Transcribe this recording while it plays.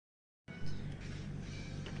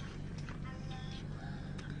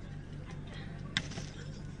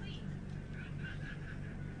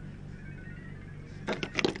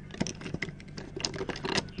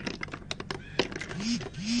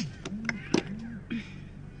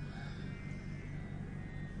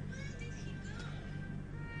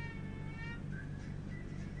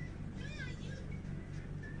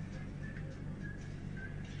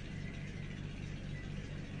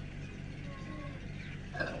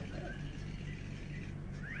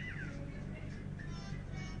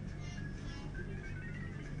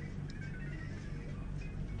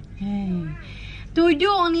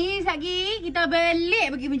tudung ni lagi kita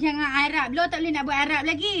balik pergi bincang Arab. Belum tak boleh nak buat Arab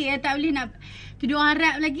lagi. Tak boleh nak tudung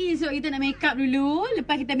Arab lagi. So kita nak make up dulu.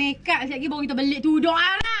 Lepas kita make up sekejap lagi baru kita balik tudung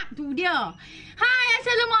Arab. Tu dia. Hai,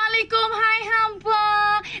 Assalamualaikum. Hai hampa.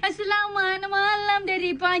 Selamat malam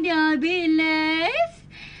daripada Bellaz.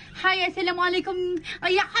 Hai, Assalamualaikum.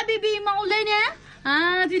 Ya Habibi Maulana.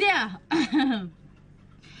 Tu dia.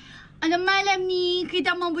 Malam ni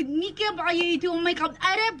kita mau mikir iaitu makeup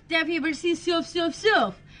Arab tapi versi soft.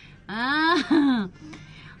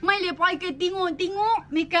 Mai lepas ke tengok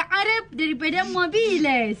makeup Arab daripada MUA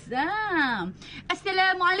Bellaz.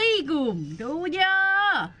 Assalamualaikum. Tu dia.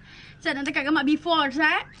 Saya nak tangkap gambar before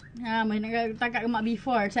Sat. Nak tangkap gambar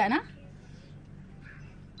before Sat nah.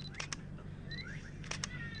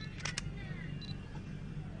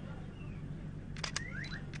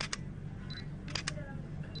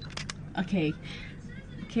 Okay.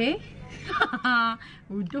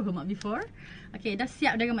 Udah gambar before. Okay, dah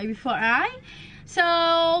siap dah gambar before So,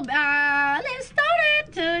 let's start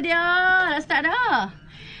it. Tu dia. Let's start dah.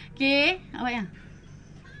 Okay, apa yang?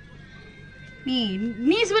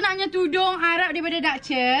 Ni sebenarnya tudung Arab daripada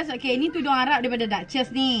Duchess. Okay, ni tudung Arab daripada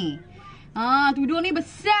Duchess ni. Tudung ni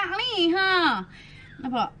besar ni.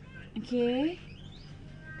 Nampak? Okay.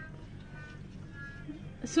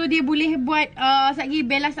 So dia boleh buat sekejap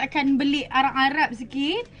Bellaz akan belik Arab-Arab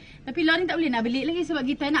sikit. Tapi Lori tak boleh nak belik lagi sebab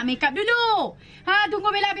kita nak make up dulu.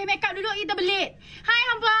 Tunggu Bella habis make up dulu kita belik. Hai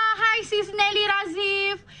hampa, hai sis Nelly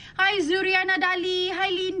Razif, hai Zuriana Dali,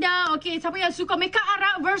 hai Linda. Okey, siapa yang suka make up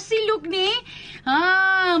Arab versi look ni,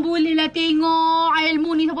 bolehlah tengok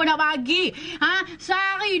ilmu ni siapa nak bagi.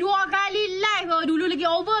 Sehari 2 kali live. Dulu lagi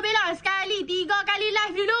over Bella, sekali 3 kali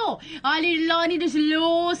live dulu. Alillah ni dia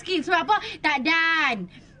slow sikit sebab apa? Tak dan.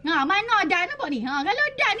 Mana dan apa ni? Kalau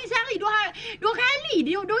dan ni sehari 2 kali,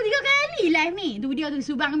 2-3 kali live ni. Tu dia tu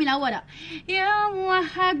subang kami lawa tak? Ya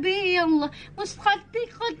Muhabi Allah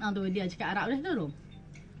mustaqtiqat. Tu dia cakap Arab dah tu.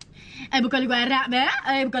 Bukan lagu Arab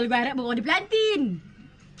bukan lagu Arab baru di Pelantin.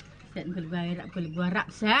 Set bukan lagu Arab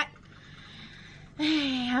set.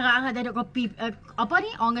 Harap-harap tak ada kopi apa ni?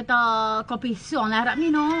 Orang kata kopi song lah Arab ni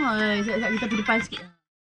no. Kita pergi depan sikit.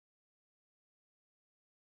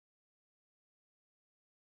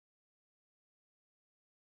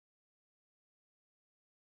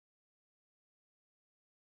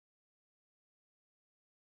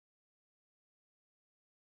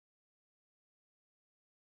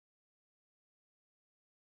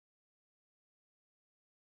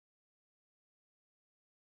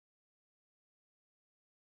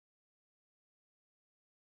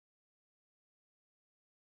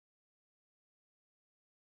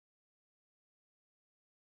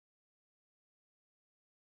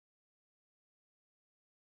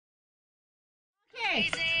 Okay.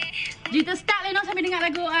 Kita start lah no sambil dengar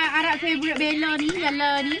lagu Arab favorite Bella ni,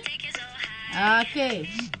 Yalla ni. Okay.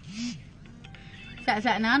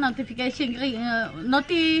 Sat nah notification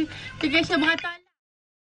beratal.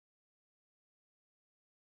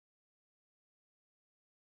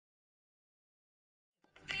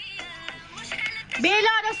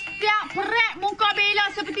 Bella dah siap prep muka Bella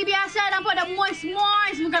seperti biasa. Nampak dah moist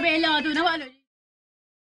muka Bella tu. Nampak tak?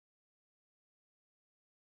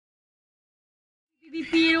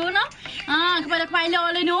 pipi tu no.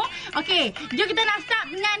 Kepala-kepala lah no. Okey, jom kita nak start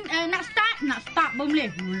dengan nak start boleh.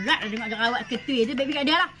 Mulat dah dengar jerawat ketul tu baby kat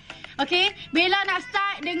dia lah. Okey, Bella nak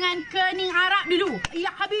start dengan kening Arab dulu.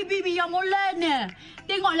 Ya Habibi ya Maulana.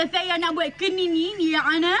 Tengoklah saya nak buat kening ni ya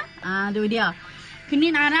Ana. Tu dia.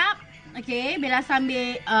 Kening Arab. Okey, Bella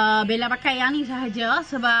sambil Bella pakai yang ni sahaja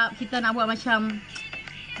sebab kita nak buat macam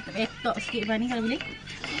etok sikit ni kalau boleh.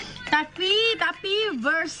 Tapi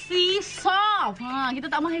versi soft. Kita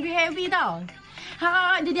tak mau heavy tau.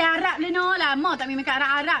 Jadi Arab lah no. Lama tak main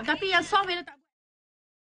Arab. Tapi yang soft Bella tak buat.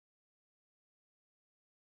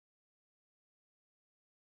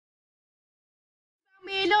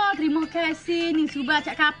 Bella, terima kasih ni Subah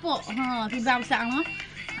cak kapok. Subah besar no.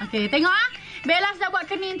 Okey, tengok Bella dah buat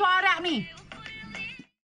kening tu Arab ni.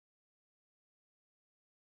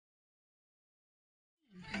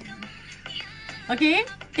 Okey,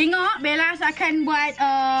 tengok Bellaz akan buat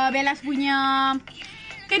Bellaz punya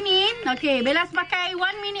kening. Okey, Bellaz pakai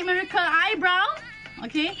 1 minute miracle eyebrow.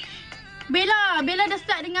 Okey. Bella dah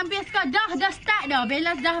start dengan base ke? Dah start dah.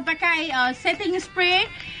 Bellaz dah pakai setting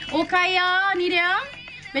spray. Kaya ni dia.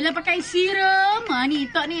 Bella pakai serum.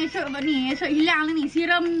 Ni tok ni esok hilang ni.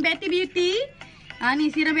 Serum Betty Beauty.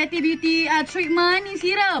 Ni serum Betty Beauty treatment ni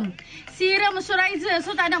serum. Serum moisturizer.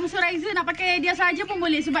 So tak ada moisturizer nak pakai dia saja pun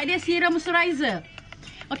boleh sebab dia serum moisturizer.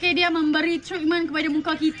 Okey, dia memberi treatment kepada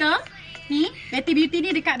muka kita. Ni Betty Beauty ni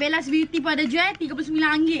dekat Bellaz Beauty pun ada jual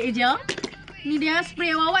RM39 je. Ni dia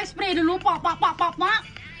spray awal, spray dulu. Pak.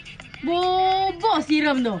 Bobo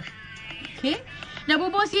serum tu. Okay. Dah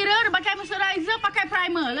bobo serum, pakai moisturizer, pakai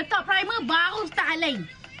primer. Letak primer, baru start lain.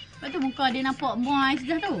 Lepas tu muka dia nampak moist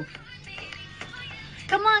dah tu.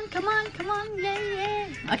 Come on. Yeah.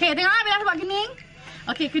 Okay, tengok lah Bella buat kening.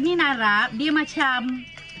 Okay, kening Arab. Dia macam...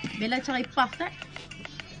 Bella cari puff tak?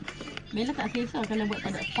 Bella tak selesa kalau buat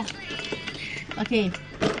tak ada puff. Okay.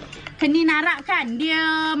 Kening Arab kan,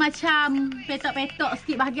 dia macam petok-petok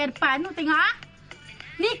sikit bahagian depan tu. Tengok ah.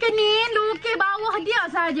 Ni kening lukis bawah dia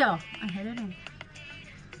saja. Ada ni.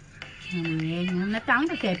 Yang datang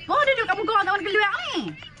tu kepo duduk kat muka tak boleh keluar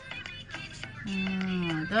ni.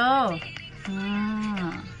 Tu.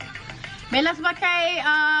 Bella pakai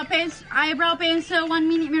eyebrow pencil 1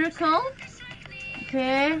 Minute Miracle.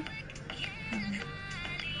 Okay.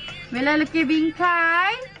 Bella lukis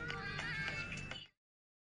bingkai.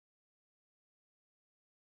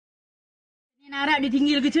 Arab dia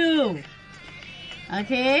tinggi lagi tu.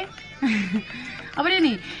 Okay. Apa dia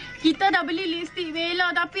ni? Kita dah beli lipstick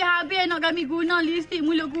Bella tapi habis nak kami guna lipstick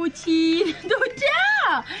mulut kucing. Tu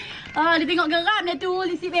dia. Dia tengok geram dah tu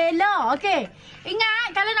lipstick Bella. Okay.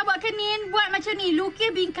 Ingat kalau nak buat kening buat macam ni. Lukis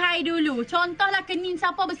bingkai dulu. Contohlah kening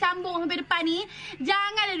siapa bersambung sampai depan ni.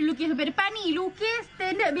 Janganlah lukis sampai depan ni. Lukis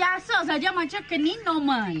standard biasa saja macam kening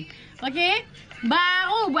normal. Okay.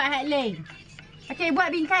 Baru buat hal lain. Okay, buat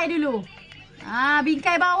bingkai dulu.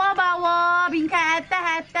 Bingkai bawah, bingkai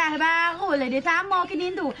atas, barulah dia sama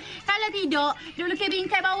kening tu. Kalau tidak, dia lukis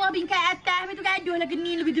bingkai bawah, bingkai atas, lepas tu gaduh lah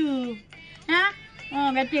kening lebih tu.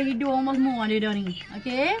 Kata hidung semua dia dah ni.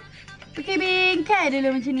 Okey. Lukis bingkai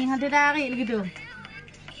dulu macam ni, hantar tarik lagi tu.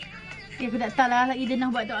 Aku tak tahu lah lagi dia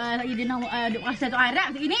nak buat tu, lagi dia nak duk rasa tu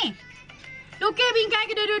Arab sekali ni. Lukis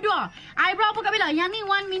bingkai kedua-dua. Eyebrow apa kat Bella? Yang ni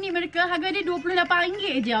 1 Minute Miracle, harga dia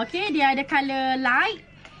RM28 je. Okey, dia ada color light.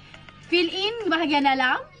 Fill in bahagian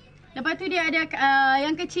dalam. Lepas tu dia ada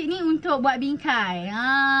yang kecil ni untuk buat bingkai.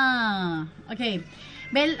 Okay.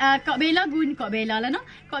 Kak Bella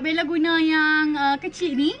guna yang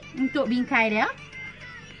kecil ni untuk bingkai dia.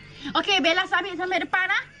 Okay, Bella sambil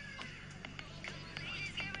depan lah.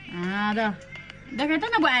 Dah. Dah kata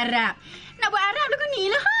nak buat Arab. Nak buat Arab lagu ni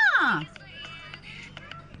lah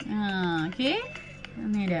okay.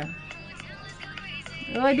 Ni dia.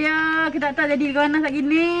 Oh dia, kita tak jadi ganas lagi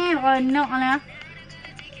ni. Nak lah.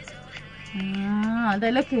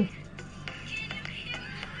 Tak lagi.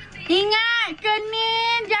 Ingat,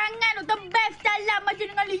 kening jangan nak tebas dalam macam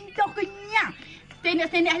dengan lintah kenyang.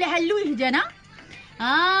 Stand-up halus je nak.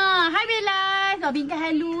 Hai Bella.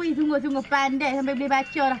 Bingkai halus. Sungguh-sungguh pandai sampai boleh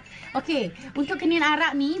baca lah. Okey, untuk kening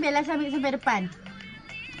Arab ni, Bella ambil sampai depan.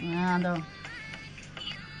 Tu.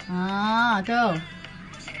 Tu.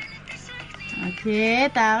 Okey,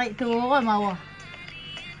 tarik turun bawah.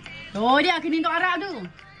 Oh dia kening untuk Arab tu.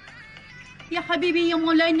 Ya habibi ya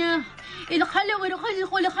maulana. Idkhalu.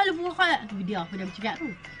 Tu dia, aku dah bercakap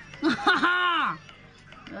tu.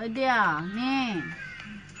 Tu dia, ni.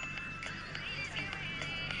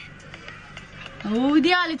 Oh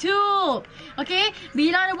dia lah tu. Okey,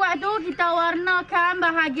 bila dah buat tu, kita warnakan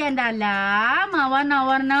bahagian dalam.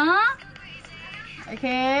 Warna-warna.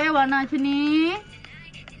 Okey, warna macam ni.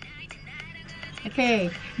 Okay.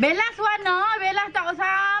 Bellaz warna. Bellaz tak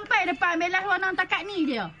sampai depan. Bellaz warna takat ni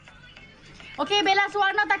je. Okay. Bellaz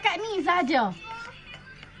warna takat ni sahaja.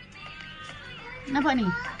 Nampak ni?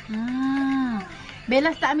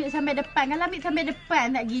 Bellaz tak ambil sampai depan. Kalau ambil sampai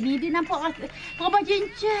depan tak gini, dia nampak rasa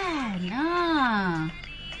cincin.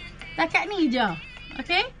 Takat ni je.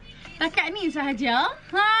 Okay. Takat ni sahaja.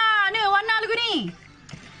 Ni warna lagu ni.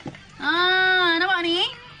 Nampak ni?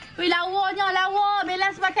 Wih, lawa.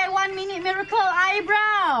 Bellaz pakai 1 Minute Miracle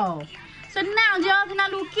Eyebrow. Senang je,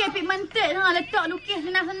 senang lukis pigmented. Letak lukis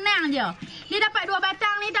senang-senang je. Dia dapat 2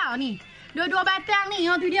 batang ni tau ni. Dua batang ni.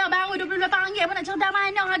 Tu dia baru RM28 pun nak cerita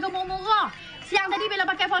mana harga murah-murah. Siang tadi Bella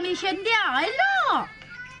pakai foundation dia.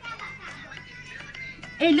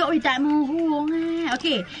 Elok tak murung.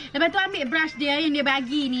 Okey. Lepas tu ambil brush dia yang dia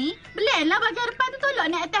bagi ni. Blend lah bahagian depan tu, tolak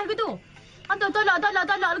naik atas ke tu. Tolak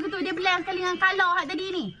lagu tu. Dia blend sekali dengan color hak tadi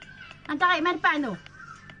ni. Tarik main depan tu.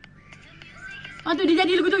 Tu dia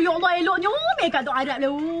jadi lagu tu. Ya Allah eloknya. Makeup tu Arab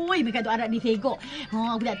lah. Makeup tu Arab disegok.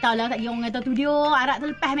 Aku tak tahu lah. Tak kira orang kata tu dia. Arab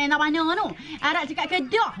terlepas main mana tu. Arab cakap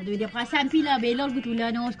Kedah. Tu dia perasan pila Bella lagu tu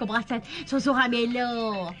lah. Suka perasan sorang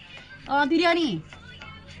Bella. Tu dia ni.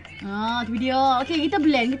 Tu dia. Okay, kita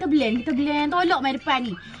blend. Tolak main depan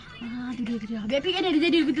ni. Tu dia. Biar fikir dia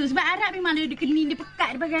jadi lagu tu. Sebab Arab memang dia kening dia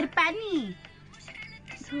pekat di bahagian depan ni.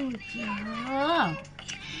 Tu je.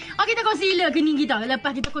 Kita concealer kening kita.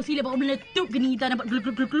 Lepas kita concealer baru meletup kening kita nampak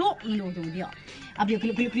geluk-geluk. Tu dia. Abis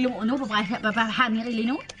keluk-keluk tu. Faham ni really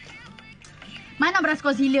tu. Mana brush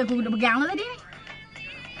concealer aku duk pegang tu tadi ni?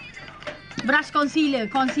 Brush concealer.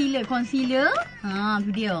 Ha, tu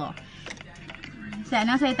dia.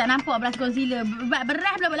 Sana saya tak nampak brush concealer.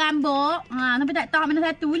 Beras pula berlambuk. Ha, sampai tak tahu mana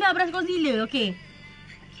satu lah brush concealer. Okey.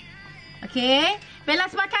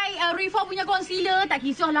 Bellaz pakai Reform punya concealer. Tak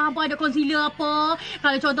kisahlah apa ada concealer apa.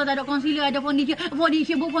 Kalau contoh tak ada concealer, ada foundation.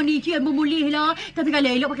 Foundation pun boleh lah. Tapi kalau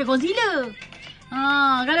elok pakai concealer.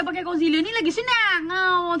 Kalau pakai concealer ni lagi senang.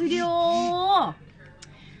 Tu dia.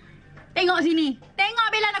 Tengok sini. Tengok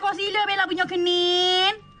Bella nak concealer. Bella punya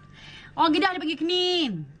kening. Orang Kedah dia panggil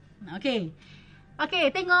kening.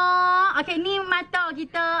 Okey, tengok. Okey, ni mata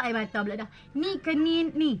kita. Mata pula dah. Ni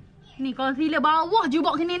kening ni. Ni concealer bawah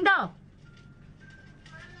jubuk kening tau.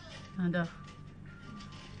 Dah.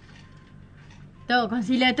 Tu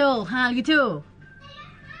concealer tu. Gitu.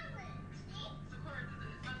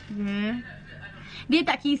 Dia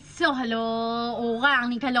tak kisah lah orang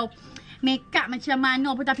ni kalau makeup macam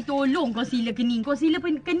mana pun tapi tolong concealer kening. Concealer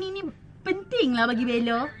kening ni penting lah bagi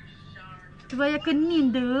Bella. Supaya kening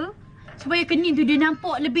tu dia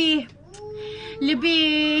nampak lebih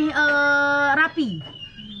rapi.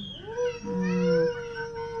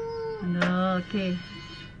 Okey.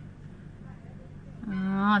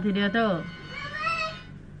 Tu dia tu.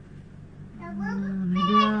 Ni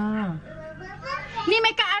dia. Ni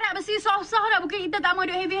makeup Arab bersih soft-soft dah. Bukan kita tak mau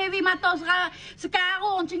duk heavy-heavy mata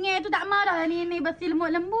sekarang cengeng tu tak mau dah. Ni bersih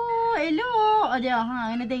lembut-lembut. Elok aja.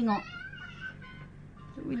 Kena tengok.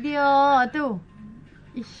 Tu dia tu.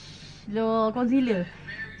 Concealer.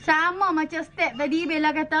 Sama macam step tadi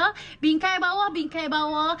Bella kata, bingkai bawah,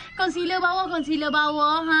 concealer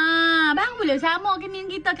bawah. Bang pula sama kening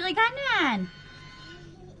kita kiri kanan.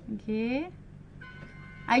 Okey.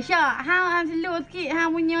 Aisyah, hang slow sikit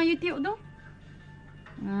hang punya YouTube tu.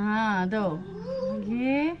 Tu.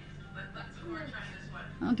 Okey.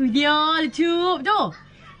 Tu dia lecup tu.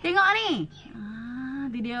 Tengok ni.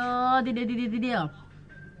 Tu dia.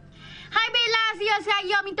 Hai Bellaz, ya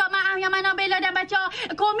saya minta maaf yang mana Bella dah baca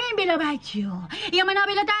komen Bella baca. Yang mana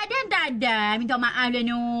Bella tak ada. Minta maaf lah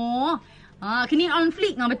no. Kening on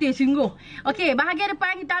flick betul sungguh. Okey, bahagian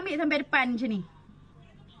depan kita ambil sampai depan macam ni.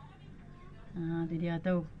 Tu dia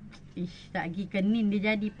tu. Tak lagi kening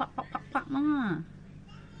dia jadi pak.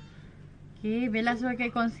 Okey, Bellaz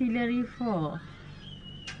pakai concealer Reform.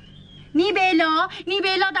 Ni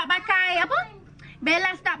Bella tak pakai apa?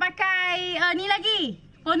 Bellaz tak pakai ni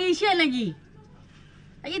lagi. Foundation lagi.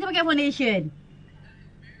 Lagi tu pakai foundation.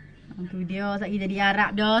 Tu dia, satgi jadi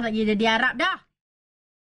Arab dah.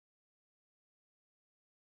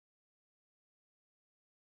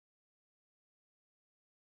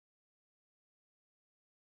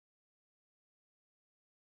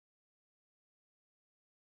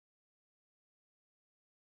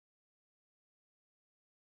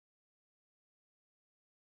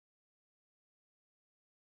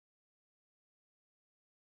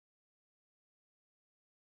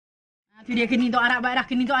 Tu dia kening tu Arab buat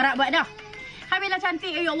dah. Hai Bella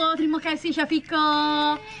cantik. Ya Allah, terima kasih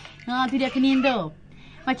Syafiqah. Tu dia kening tu.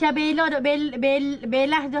 Macam Bella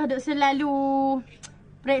Bellaz dah duk selalu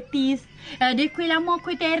praktis. Dia kuih lama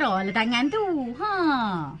kuih terror lah tangan tu.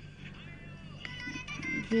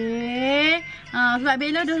 Okey. Sebab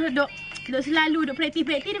Bella duk selalu duk praktis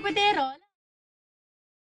dia kuih terror.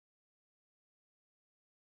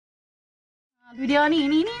 Tu dia ni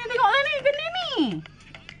tengoklah ni kening ni.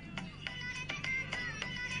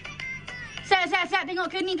 Siap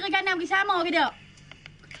tengok kening kiri kanan pergi sama ke tak?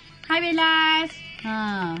 Hai Bellaz.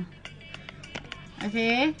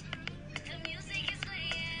 Okey.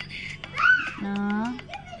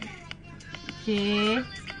 Okey.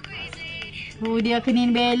 Dia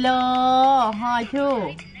kening Bella. Tu.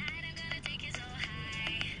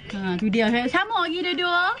 Tu dia sama lagi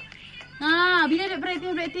dua-dua. Bila duk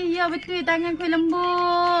praktis ya betul tangan kuih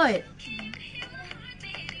lembut.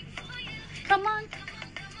 Come on.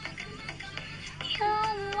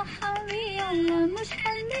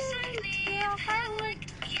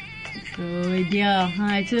 Dia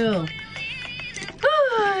tu.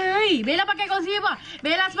 Bella pakai concealer apa?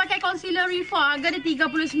 Bellaz pakai concealer Reform. Harga dia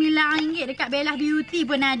RM39 dekat Bellaz Beauty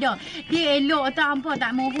pun ada. Dia elok tak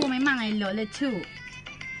mohon memang elok lecu.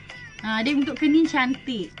 Dia untuk kening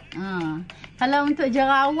cantik. Kalau untuk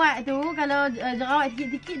jerawat tu, kalau jerawat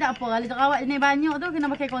sikit-sikit tak apa. Kalau jerawat jenis banyak tu kena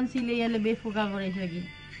pakai concealer yang lebih full coverage lagi.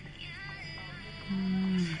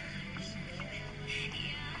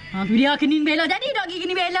 Tu dia kening Bella. Jadi tak pergi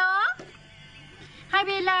kening Bella. Hai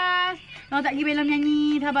Bellaz. Tak pergi Bella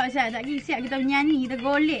menyanyi. Sahabat siap. Tak pergi siap kita menyanyi. Kita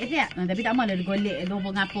golek siap. Tapi tak malah golek.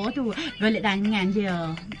 Lupa ngapa tu. Golek tangan je.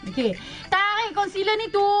 Okey. Tarikh air concealer ni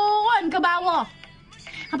turun ke bawah.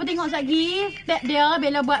 Hampa tengok lagi step dia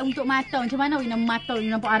Bella buat untuk mata. Macam mana nak mata ni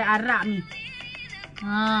nampak arak-arak ni.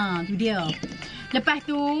 Tu dia. Lepas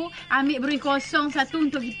tu ambil berus kosong satu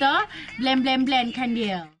untuk kita blend-blend-blendkan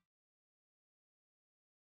dia.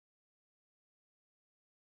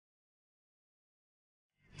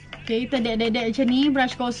 Okay, kita dek-dek macam ni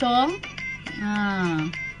brush kosong.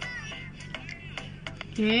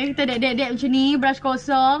 Okay, kita dek-dek macam ni brush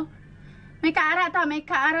kosong. Makeup arak tau,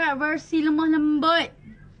 makeup arak versi lemah lembut.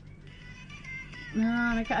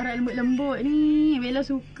 Makeup arak lembut-lembut ni. Bella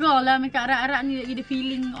suka lah makeup arak-arak ni. Lagi dia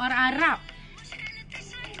feeling orang Arab.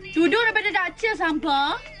 Tuduh daripada Dutcher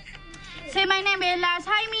sampai. Say my name Bellaz.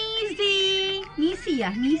 Hi Missy. Missy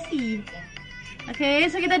lah, Missy. Okay,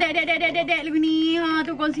 so kita dek lagu ni.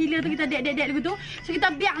 Tu concealer tu kita dek lagu tu. So kita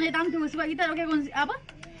biar dia tang tu. Sebab kita nak pakai apa?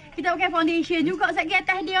 Kita pakai foundation juga sekejap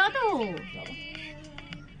atas dia tu.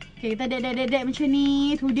 Okay, kita dek macam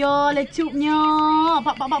ni. Tu dia lecupnya.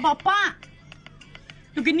 Pak.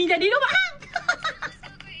 Tu kening jadi dah bang.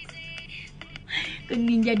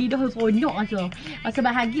 Kening jadi dah seronok rasa. Rasa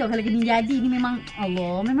bahagia kalau kening jadi ni memang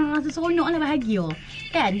Allah. Memang rasa seronok lah bahagia.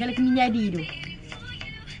 Kan kalau kening jadi tu.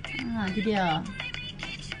 Tu dia.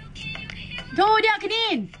 Tu dia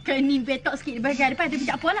kening. Kening petok sikit di bahagian depan tapi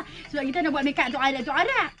tak apalah. Sebab kita nak buat makeup tu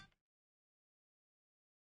arak.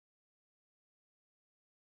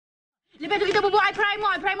 Lepas tu kita buat eye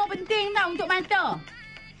primer. Eye primer penting tau untuk mata.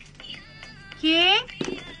 Okay.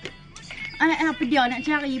 Apa dia nak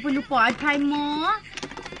cari pun lupa. Eye primer.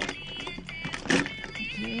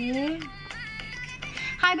 Okay.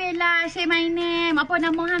 Hi Bella, say my name. Apa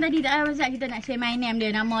nama hang tadi? Masa kita nak say my name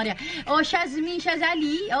dia, nama dia. Oh, Shazmi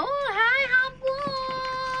Shazali. Oh, hi Hampa.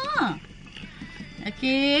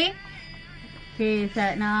 Okay. Okay,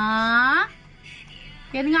 Satna.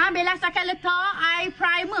 Okay, dengar Bella akan letak eye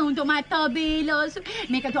primer untuk mata Bella.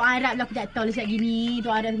 Makeup tu Arab lah aku tak tahu lah siap gini. Tu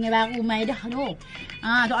Arab tengah baru mai dah tu.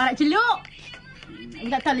 Tu Arab celuk. Aku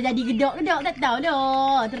tak tahu lah jadi gedok-gedok. Tak tahu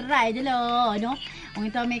lah. Try je lah. No?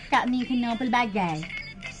 Orang kata makeup ni kena pelbagai.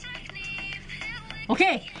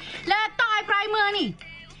 Okay. Letak eye primer ni.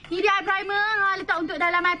 Ni dia eye primer. Letak untuk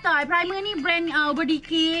dalam mata. Eye primer ni brand Urban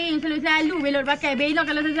Decay. Yang selalu Bella pakai. Bella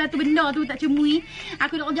kalau satu benda tu tak cemui.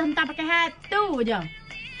 Aku nak kerja hentak pakai satu je.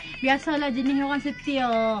 Biasalah jenis orang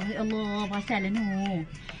setia. Ya Allah, pasal lah no.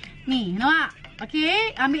 Ni, nampak?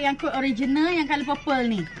 Okay, ambil yang code original yang colour purple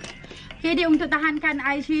ni. Okay, dia untuk tahankan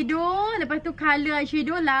eyeshadow. Lepas tu colour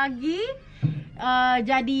eyeshadow lagi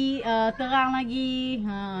jadi terang lagi.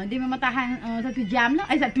 Dia memang tahan 1 jam lah.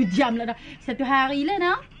 1 jam lah dah. 1 hari lah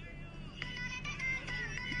nak.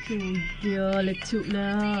 Tu dia letup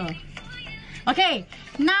lah. Okay,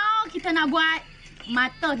 now kita nak buat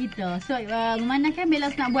mata kita. So mana kan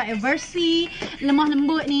Bellaz nak buat versi lemah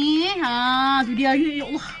lembut ni. Tu dia. Ya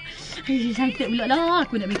Allah. Excited pula lah.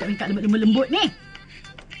 Aku nak makeup lembut ni.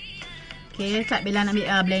 Okay, start Bella nak ambil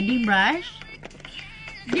blending brush.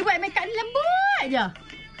 Dia buat makeup ni lembut je.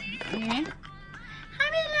 Okay. Hai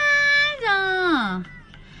Bellaz.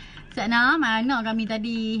 Sana mana kami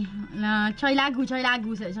tadi? Coy lagu. Cari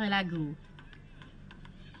lagu.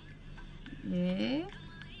 Okay.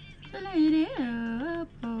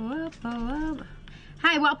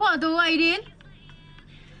 Hai, buat apa tu Aidil?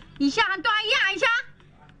 Isha, hantu ayah Isha.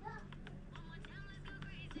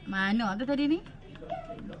 Mana tu tadi ni?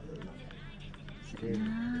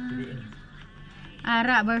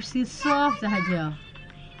 Arab versi soft sahaja.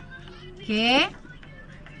 Okay.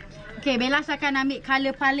 Okay, Bellaz akan ambil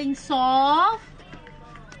colour paling soft.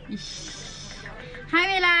 Hai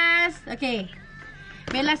Bellaz. Okay.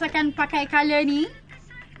 Bellaz akan pakai colour ni.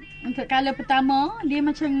 Untuk colour pertama, dia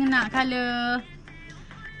macam nak colour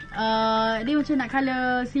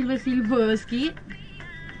silver sikit.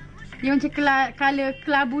 Dia macam colour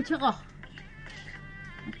kelabu cerah.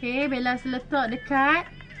 Okay, Bellaz letak dekat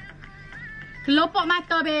kelopak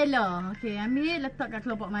mata Bella. Okay, ambil letak kat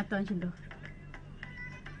kelopak mata macam tu.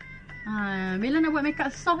 Bella nak buat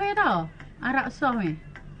makeup soft tau. Arab soft ni.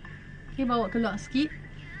 Okay, bawa keluar sikit.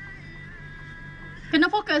 Kena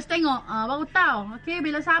fokus tengok. Baru tahu. Okay,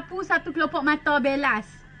 Bella sapu satu kelopak mata Bellaz.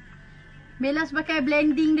 Bellaz pakai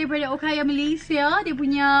blending daripada Okaya Malaysia. Dia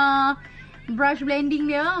punya brush blending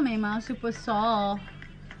dia memang super soft.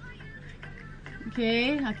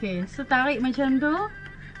 Okay. So tarik macam tu.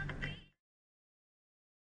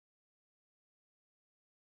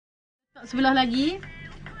 Letak sebelah lagi.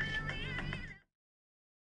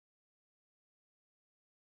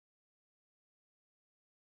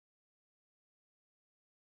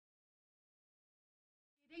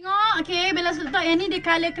 Tengok, okay, Bellaz letak yang ni dia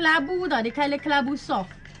colour kelabu tau. Dia colour kelabu soft.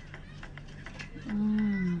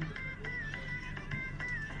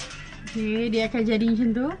 Okay, dia akan jadi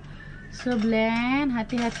macam tu. So blend,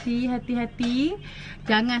 hati-hati.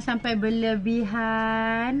 Jangan sampai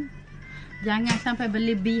berlebihan.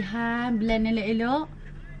 Blend elok-elok.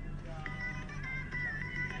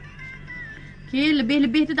 Okay,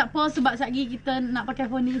 lebih-lebih tu tak apa sebab sekejap kita nak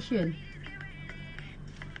pakai foundation.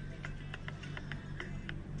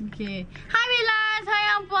 Okay. Hai Bellaz, hai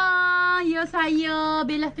apa? Ya saya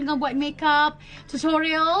Bellaz tengah buat makeup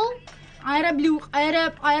tutorial Arab blue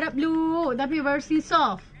tapi versi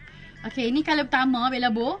soft. Okay, ini colour pertama Bella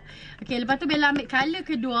Bo. Okay, lepas tu Bella ambil colour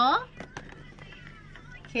kedua.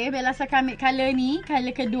 Okay, Bella akan ambil colour ni.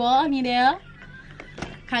 Colour kedua ni dia.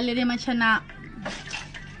 Colour dia macam nak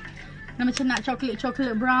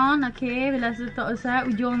coklat brown. Okay, Bella letak usah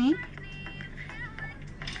ujung ni.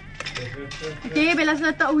 Okay, Bella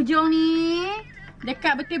letak ujung ni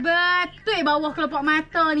dekat betul-betul bawah kelopak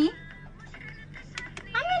mata ni.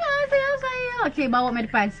 Ayolah saya. Okay, bawa mai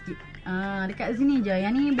depan sikit. Dekat sini je.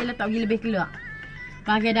 Yang ni Bella tak pergi lebih keluar.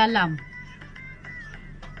 Bahagian dalam.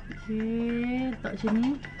 Okay, letak macam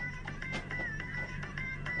ni.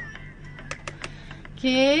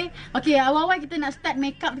 Okay, awal-awal kita nak start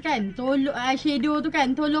makeup tu kan. Tolong eyeshadow tu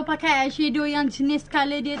kan. Tolong pakai eyeshadow yang jenis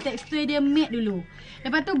colour dia, tekstur dia matte dulu.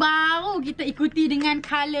 Lepas tu baru kita ikuti dengan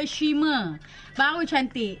colour shimmer. Baru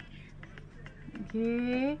cantik.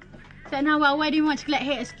 Okay. Tak nak awal-awal dia memang coklat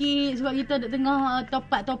head sikit. Sebab kita duduk tengah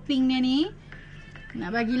top-up topping dia ni.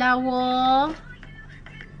 Nak bagi lawa.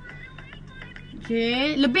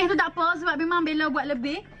 Okay. Lebih tu tak apa sebab memang Bella buat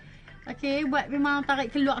lebih. Okay, buat memang tarik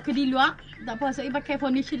keluar ke di luar. Tak apa, sebab pakai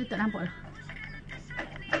foundation dia tak nampak lah.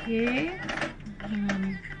 Okay.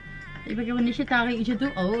 Pakai foundation tarik macam tu.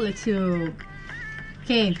 Oh, let's go.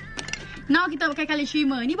 Okay. Now kita pakai colour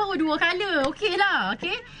shimmer. Ni baru 2 colour. Okay lah.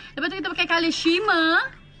 Okay. Lepas tu kita pakai colour shimmer.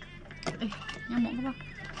 Nyamuk ke apa?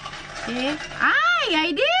 Okay.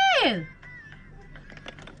 Ideal.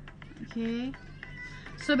 Okay.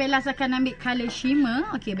 So Bella akan ambil colour shimmer.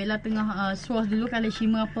 Okay, Bella tengah swatch dulu colour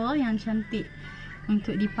shimmer apa yang cantik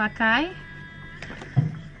untuk dipakai.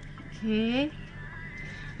 Okay.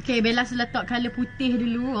 Okay, Bella letak colour putih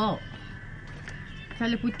dulu.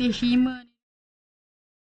 Colour putih shimmer.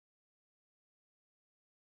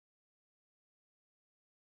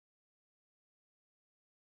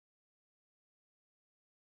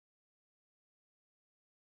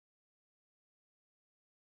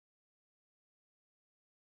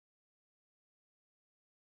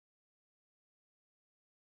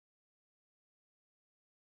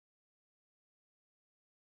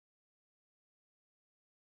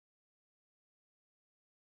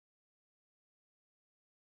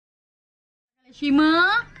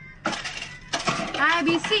 Shimmer.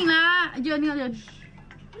 Bising lah. Jom tengok jom.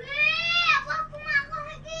 Apa aku mak kau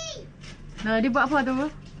lagi? Dia buat apa tu?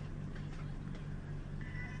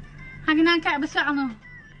 Hang kena angkat besar tu.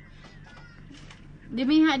 Dia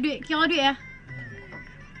minat duit. Kira duit ya.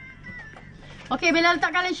 Okay, Bella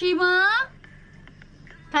letak colour shimmer.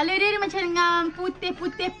 Colour dia macam dengan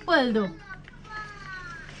putih-putih pearl tu.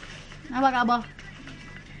 Nampak kat Abah?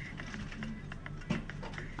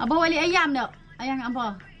 Abah balik ayam tak? Ayam kat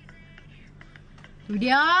apa? Tu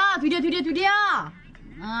dia.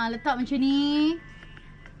 Letak macam ni.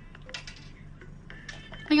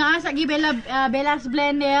 Tengok sekejap lagi Bellaz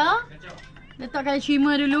blend dia. Letak colour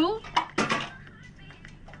shimmer dulu.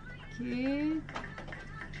 Okay.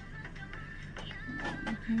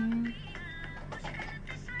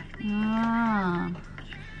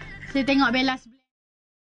 Saya tengok Bellaz blend.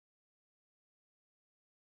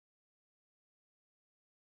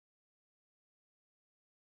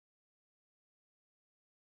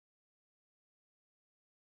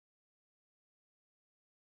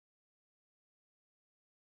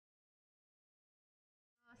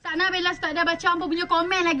 Sana Bella tak ada baca apa punya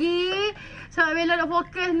komen lagi. Sebab Bella nak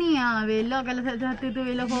fokus ni. Bella kalau satu-satu tu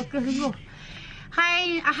Bella fokus dulu.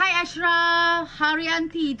 Hai Ashraf,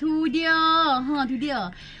 Haryanti, tu dia. Tu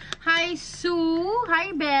dia. Hai Su,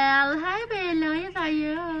 hai Bell, hai Bella ya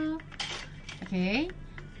saya. Okay.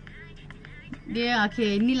 Dia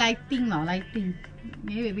okay, ni lighting lah, lighting.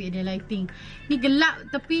 Ni baik-baik dia lighting. Ni gelap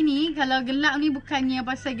tepi ni, kalau gelap ni bukannya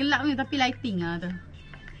pasal gelap ni tapi lighting lah tu.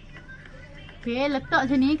 Okay, letak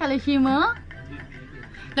macam ni colour shimmer.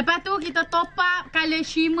 Lepas tu kita top up colour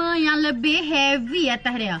shimmer yang lebih heavy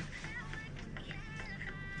atas dia.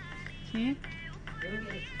 Okay.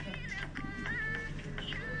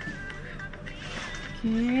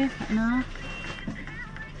 Okay, nak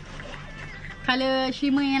colour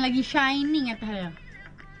shimmer yang lagi shining atas dia.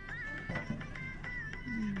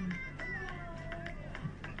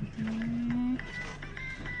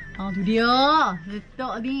 Tu dia.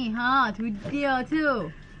 Letak ni. Tu dia tu.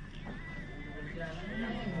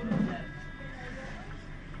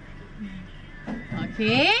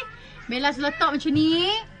 Okay. Bellaz letak macam ni.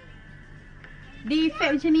 Dia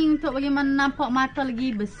efek macam ni untuk bagaimana nampak mata lagi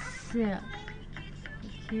besar.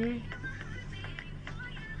 Okay.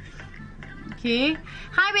 Okay.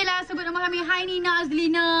 Hai Bellaz, sebut nama kami. Hai Nina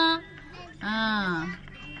Azlina.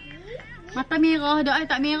 Mata merah dah,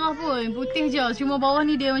 tak merah pun. Putih je. Cuma bawah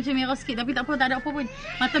ni dia macam merah sikit. Tapi tak apa, tak ada apa pun.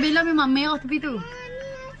 Mata Bella memang merah tepi tu.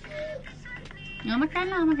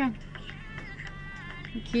 Makanlah, makan.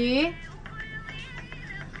 Okay.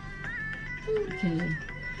 Okay.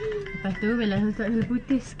 Lepas tu Bella letak gula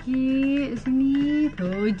putih sikit sini.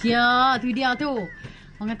 Tu je. Tu dia tu.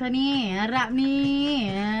 Orang kata ni, Arab ni.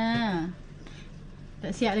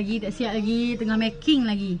 Tak siap lagi, tak siap lagi. Tengah making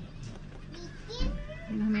lagi.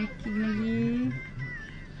 Tengah making lagi.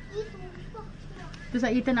 Tu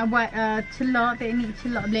saat kita nak buat celak, teknik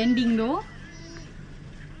celak blending tu.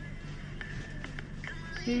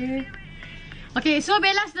 Okay. Okay, so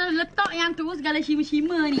Bellaz dah letak yang tu, segala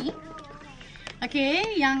shimmer-shimmer ni.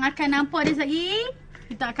 Okay, yang akan nampak dia lagi,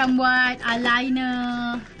 kita akan buat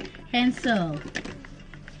eyeliner pencil.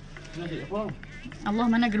 Allah,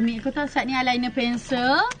 mana germik aku tahu. Saat ni eyeliner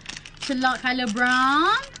pencil, celak colour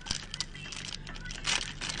brown.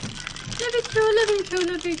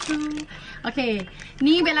 Lebih cool. Okay,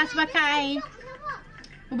 ni Bellaz pakai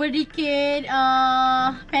berdikit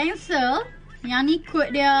pencil. Yang ni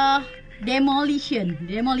kod dia demolition.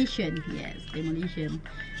 Yes, demolition.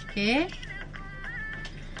 Okay.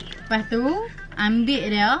 Lepas tu ambil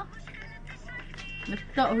dia,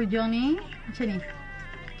 letak hujung ni macam ni.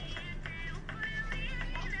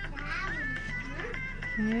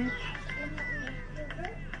 Okay.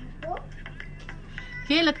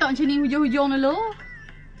 Okay, letak macam ni hujung-hujung dulu.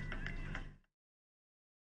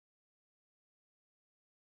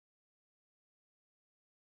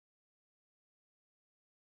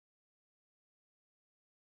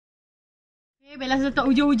 Okay, Bellaz letak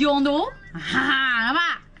hujung-hujung tu.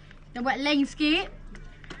 Nampak? Kita buat length sikit.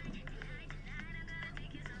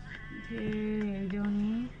 Okay, hujung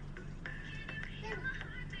ni.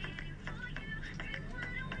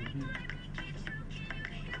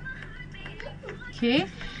 Okay,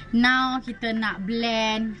 now kita nak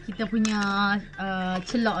blend kita punya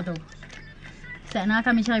celak tu. Sekarang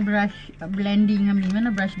kami cari brush blending kami.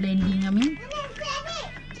 Mana brush blending kami?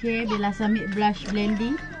 Okay, Bellaz ambil brush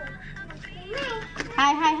blending.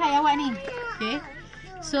 Hai awak ni. Okay,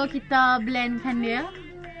 so kita blendkan dia.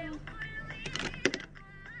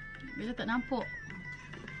 Bila tak nampak.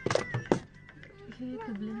 Okay,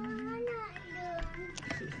 kita blend.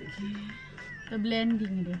 Okay, kita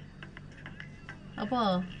blending dia.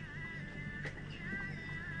 Apa?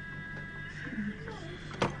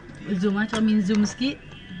 Zoom macam min zoom sikit.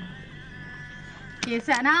 Okay,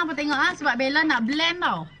 sekarang apa tengok sebab Bella nak blend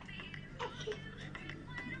tau.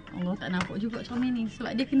 Allah, tak nampak juga cermin ni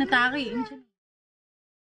sebab dia kena tarik macam ni.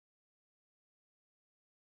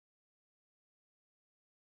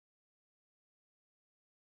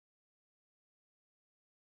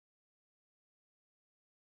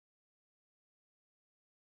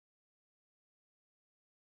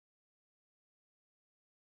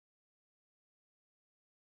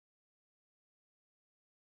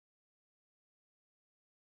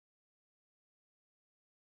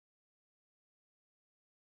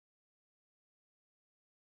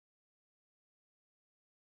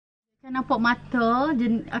 Kan nampak mata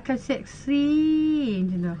dia akan seksi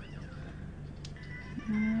macam tu.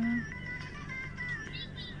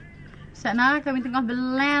 Sana kami tengah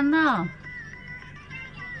blend tau.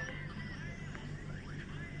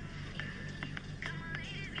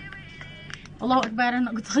 Allahu Akbar,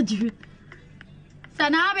 nak aku terkejut.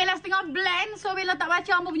 Sana Bellaz tengah blend, so Bella tak baca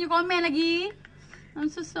apa punya komen lagi. I'm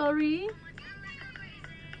so sorry.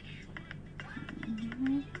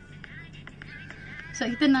 So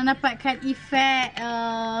kita nak dapatkan efek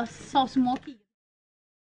soft smoky.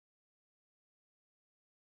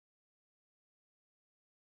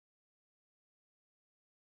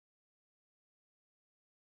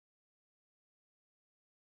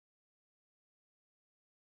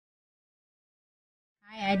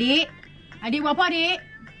 Hai adik. Adik buat apa adik?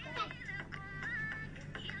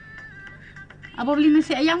 Apa beli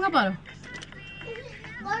nasi ayam ke apa tu?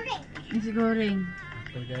 Goreng. Nasi goreng.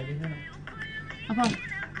 Apa?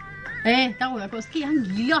 Tahu aku sikit hang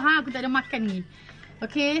gila ha, aku tak ada makan ni.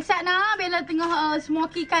 Okey, Sakna Bella tengah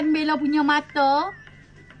smokykan Bella punya mata.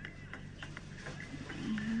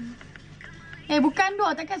 Bukan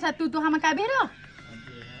dua, takkan satu tu hang makan habis dah.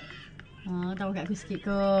 Tahu kat aku sikit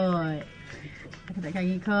kot. Aku tak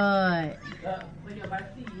kaki kot.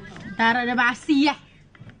 Tak ada basi lah.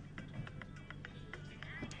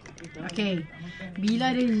 Okay.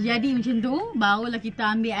 Bila dia jadi macam tu, barulah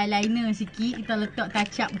kita ambil eyeliner sikit. Kita letak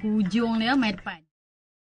touch up hujung dia, mai depan.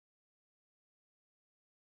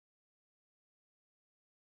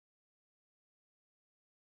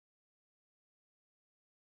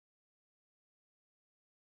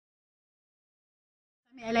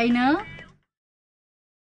 Ambil eyeliner.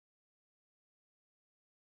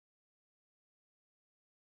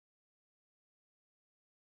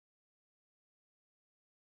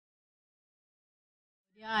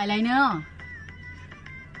 Ya, eyeliner.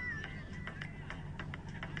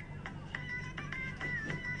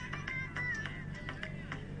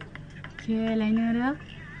 Okay, eyeliner dia.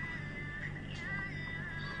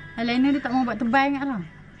 Eyeliner dia tak mau buat tebal sangat lah.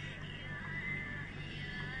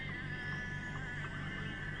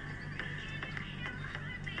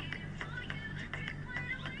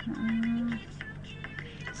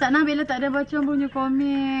 Sana Bella tak ada baca punya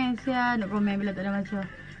komen. Siapa nak komen Bella tak ada baca.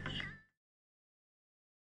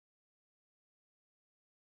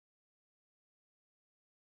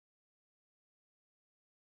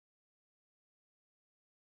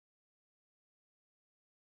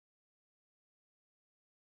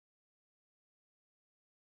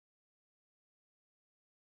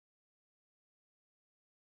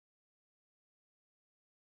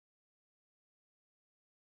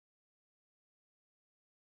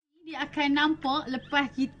 Dia akan nampak lepas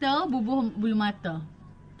kita bubuh bulu mata.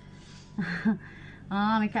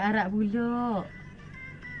 Makeup Arab pula.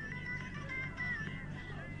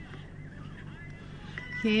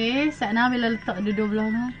 Okay, Sakna bila letak dua belah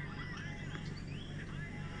tu.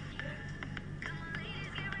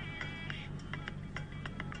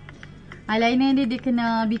 Eyeliner dia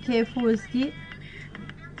kena be careful sikit.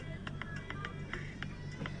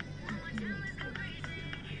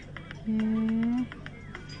 Okay.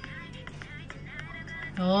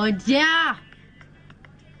 Oh dia.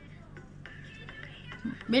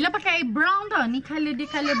 Bella pakai brown tau. Ni color dia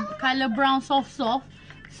color brown soft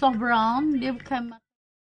brown. Dia bukan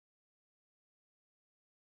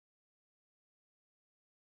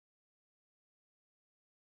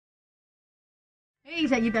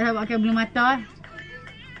sekejap kita tak pakai bulu mata.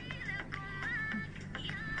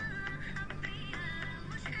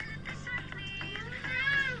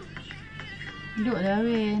 Duduk dah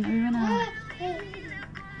weh. Nak pergi mana?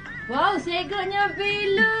 Wow, sejuknya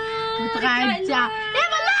Bella. Terajar.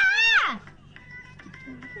 Bella!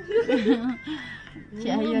 Cik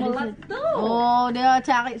Ayah dia. Oh, dia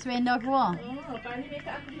cari spender aku. Lepas ni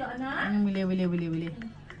makeup aku pula nak. Boleh.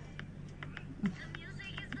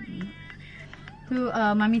 Tu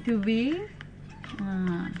Mami Tubi.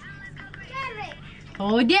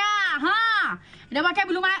 Oh dia. Dah pakai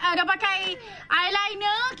dah pakai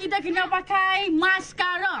eyeliner, kita kena pakai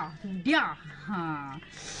mascara. Tu dia.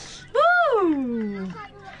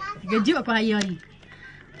 Kejut aku hari ni.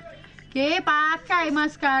 Okay, pakai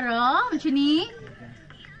mascara macam ni.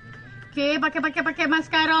 Okay, pakai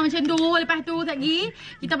mascara macam tu. Lepas tu lagi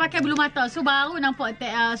kita pakai bulu mata. So baru nampak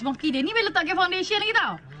smoky dia. Ni Bella letak foundation lagi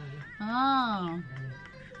tau.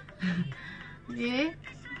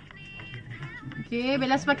 Okay,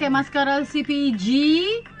 Bella pakai mascara CPG.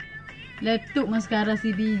 Letup mascara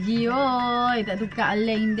CPG. Tak tukar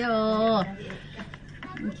lens dia.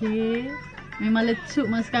 Okay. Memang letup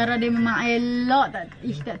mascara dia memang elok.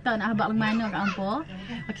 Tak tahu nak habak ke mana kat hampa.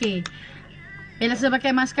 Okay. Bella sudah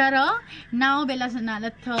pakai mascara. Now Bella nak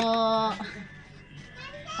letak.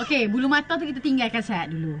 Okay, bulu mata tu kita tinggalkan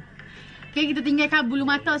saat dulu. Okay, kita tinggalkan bulu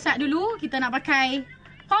mata saat dulu. Kita nak pakai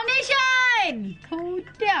foundation.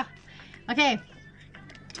 Udah. Okay.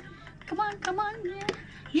 Come on.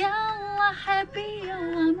 Ya Allah, happy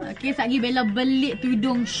Allah. Okay, sekejap lagi Bella belik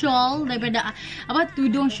tudung shawl daripada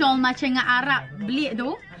tudung shawl macam dengan Arab belik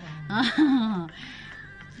tu.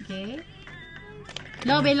 Okay.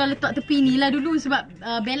 Lah Bella letak tepi ni lah dulu sebab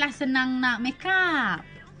Bella senang nak make up.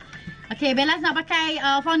 Okay, Bella nak pakai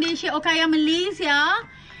foundation Okaya Malaysia.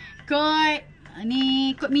 Kod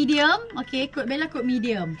medium. Okay, kod Bella kod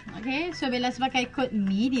medium. Okay, so Bella pakai kod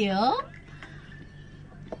medium.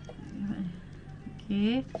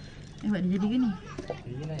 Okay. Buat dia jadi ke ni?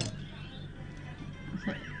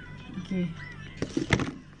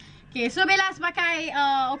 Okay, so Bella pakai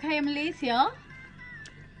Okaya Malaysia.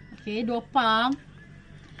 Okay, 2 pump.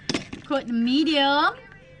 Kod medium.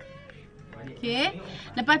 Okay.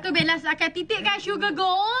 Lepas tu Bella akan titikkan sugar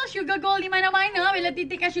gold di mana-mana. Bella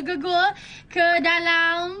titikkan sugar gold ke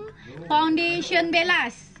dalam foundation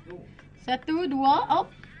Bellaz. 1, 2,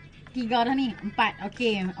 3 dah ni. 4.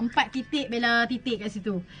 Okay. 4 titik Bella titik kat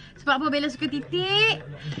situ. Sebab apa Bella suka titik?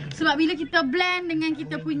 Sebab bila kita blend dengan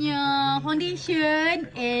kita punya foundation,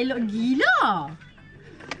 elok gila.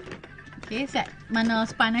 Okay, set. Mana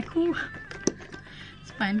span aku?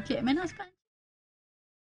 Span cik. Mana span?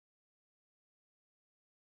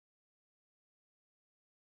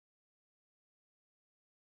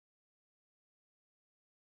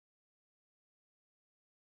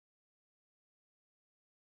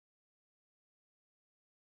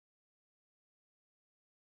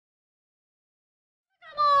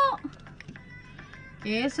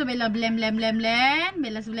 Okay, so Bella blend. Bella blend.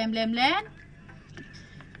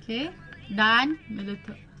 Okay, done. Bella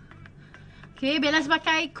letak. Okay, Bella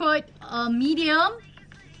pakai kod medium.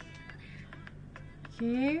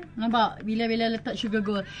 Okay, nampak bila Bella letak sugar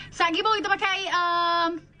gold. Sagi baru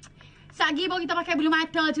kita pakai bulu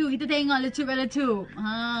mata tu. Kita tengok letup.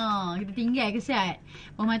 Kita tinggal ke siap.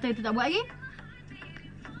 Bulu mata kita tak buat lagi.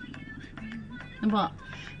 Nampak?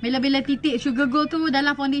 Bila titik sugar gold tu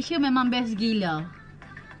dalam foundation memang best gila.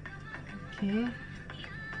 Okay.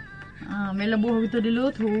 Bella buah kita dulu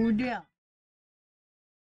tu dia.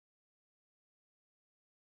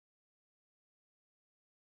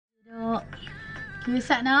 Okay,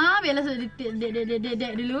 sat nak. Bella sudah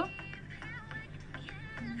dek dulu.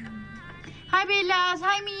 Hai Bellaz,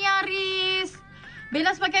 hai Miaris.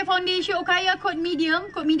 Bellaz pakai foundation Okaya kod medium.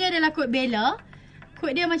 Kod medium adalah kod Bella.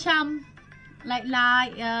 Kod dia macam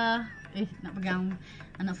light. Nak pegang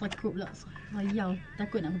anak sekop pula. Ayau,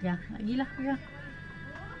 takut nak pegang. Lagilah pegang.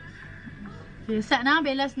 Okay, sat nak.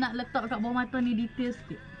 Bellaz nak letak kat bawah mata ni detail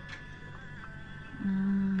sikit.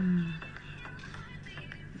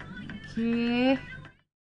 Okay.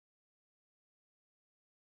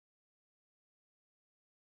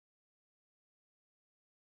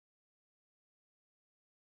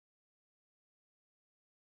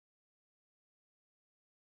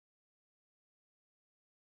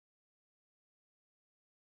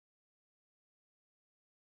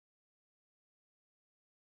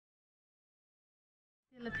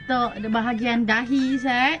 Letak di bahagian dahi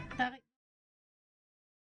Sat. Tarik.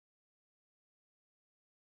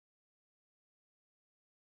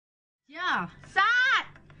 Ya, Sat.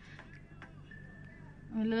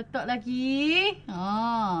 Letak lagi.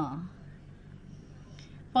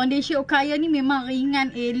 Foundation Okaya ni memang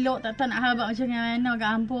ringan, elok. Tak tahu nak habaq macam mana.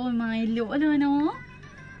 Kat ampun memang elok lah no.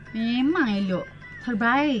 Memang elok.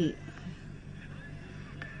 Terbaik.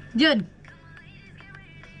 Jun.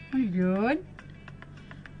 Jun.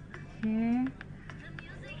 Okay.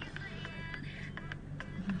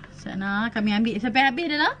 Sana kami ambil sampai habis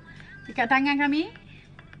dah lah. Dekat tangan kami.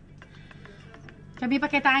 Kami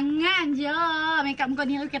pakai tangan je. Makeup muka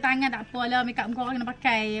ni pakai tangan tak apalah. Makeup muka orang kena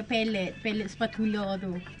pakai palette spatula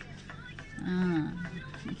tu.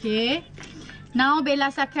 Okay. Now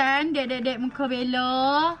Bellaz akan dek muka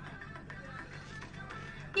Bella.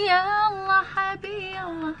 Ya Allah Habib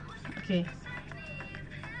Allah. Okay.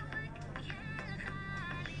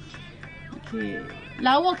 Okay.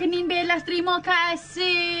 Lawa kening Bellaz, terima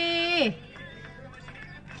kasih.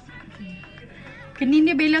 Okay. Kening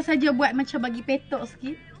dia Bellaz saja buat macam bagi petok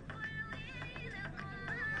sikit.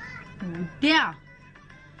 Dia.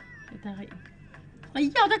 Kita tarik.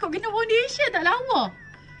 Ayah takut kena foundation tak lawa.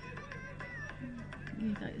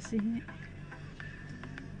 Ni tarik sini.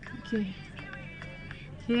 Okay.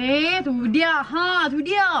 Okay, tu dia. Tu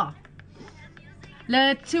dia.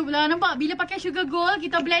 Letup lah, nampak? Bila pakai sugar gold,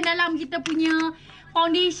 kita blend dalam kita punya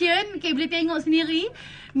foundation. Okay, boleh tengok sendiri.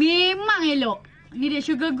 Memang elok. Ni dia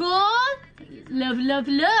sugar gold. Love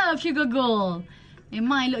sugar gold.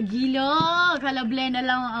 Memang elok gila kalau blend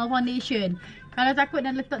dalam foundation. Kalau takut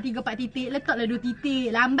nak letak 3-4 titik, letaklah 2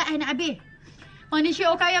 titik. Lambat nak habis.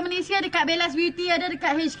 Foundation Okaya Malaysia dekat Bellaz Beauty ada,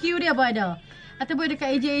 dekat HQ dia pun ada. Ataupun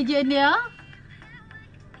dekat ejen-ejen dia.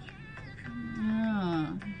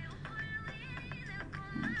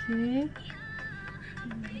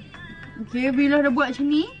 Okay, bila dah buat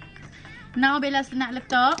macam ni, now Bellaz nak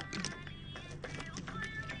letak.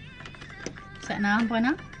 Sekejap nak, apa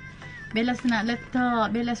nak? Bellaz nak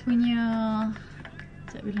letak, Bellaz punya.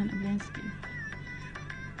 Sekejap Bella nak blend sikit.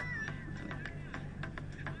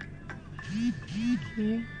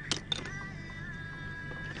 Okay.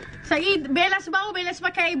 Sekejap Bellaz baru, Bellaz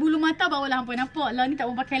pakai bulu mata barulah hampa nampak. Lah ni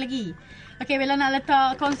tak mau pakai lagi. Okay, Bella nak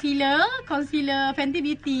letak concealer Fenty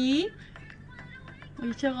Beauty.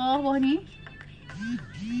 Cerah bawah ni.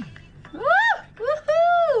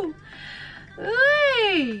 Woohoo!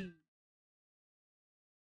 Ui!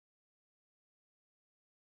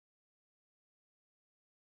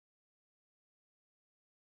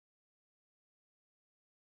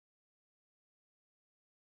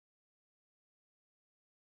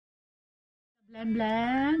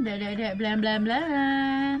 Blend. Blend.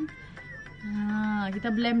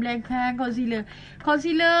 Kita blend-blendkan concealer.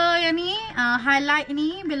 Concealer yang ni, highlight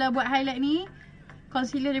ni, bila buat highlight ni,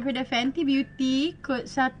 concealer daripada Fenty Beauty, kod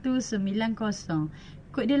 190.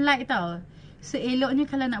 Kod dia light tau. Seeloknya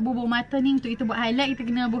kalau nak bubuh mata ni, untuk kita buat highlight, kita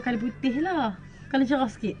kena bubuh colour putih lah. Colour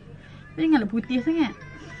cerah sikit. Janganlah putih sangat.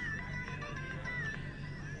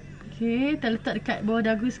 Okay, kita letak dekat bawah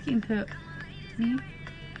dagu sikit untuk ni.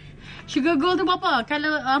 Sugar Gold tu berapa?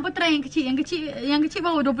 Kalau apa try yang kecil. Yang kecil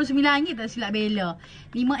baru RM29 tak silap Bella.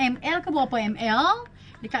 5ml ke berapa ml?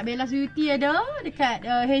 Dekat Bellaz Beauty ada, dekat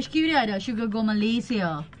HQ dia ada Sugar Gold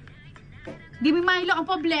Malaysia. Dia memang elok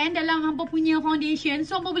hampa blend dalam hampa punya foundation.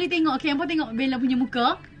 So hampa boleh tengok. Okay, hampa tengok Bella punya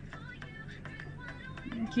muka.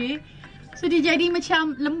 Okay. So dia jadi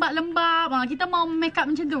macam lembab-lembab. Kita mau make up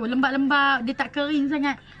macam tu, lembab-lembab, dia tak kering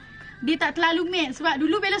sangat. Dia tak terlalu matte. Sebab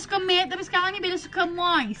dulu Bella suka matte, tapi sekarang ni Bella suka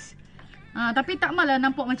moist. Tapi tak malah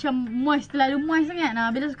nampak macam moist, terlalu moist sangat.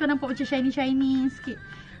 Bella suka nampak macam shiny-shiny sikit.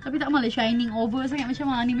 Tapi tak malah shining over sangat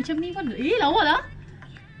macam ni. Macam ni pun lawa lah.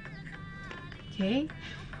 Okay.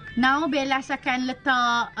 Now Bella akan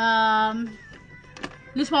letak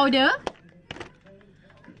loose powder.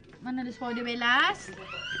 Mana loose powder Bellaz?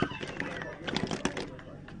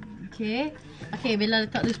 Okay. Okay, Bella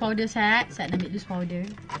letak loose powder Sat nak ambil loose powder.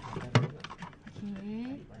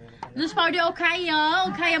 Okay. Loose powder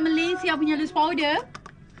Okaya Malaysia punya loose powder.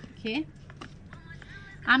 Okay.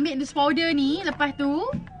 Ambil loose powder ni, lepas tu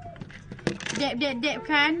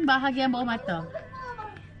dab-dab-dabkan bahagian bawah mata.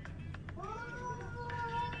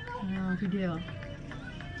 Tu dia.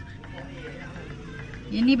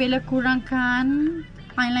 Yang ni Bella kurangkan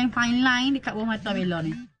fine line dekat bawah mata Bella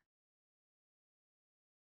ni.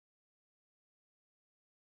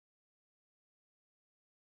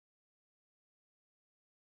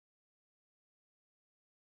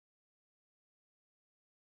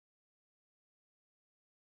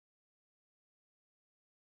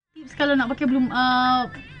 Tips kalau nak pakai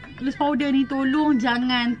loose powder ni, tolong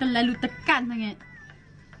jangan terlalu tekan sangat.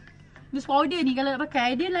 Loose powder ni kalau nak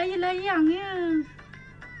pakai, dia layang-layang je.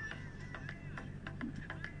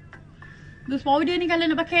 Loose powder ni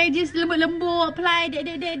kalau nak pakai, just lembut-lembut, apply,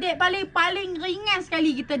 dek. Paling ringan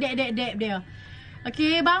sekali kita dek dia.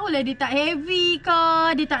 Okay, barulah dia tak heavy ke,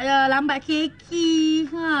 dia tak lambat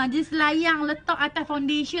keki. Just layang letak atas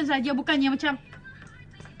foundation saja, bukannya macam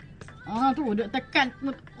tu duk tekan.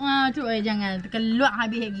 Tu jangan tekan luak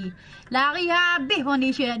habis lagi. Lari habis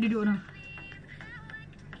foundation nak duduk tu.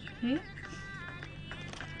 Okay.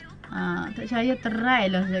 Tak percaya, try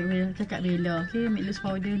lah cakap Bella. Okay, ambil loose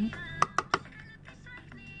powder ni.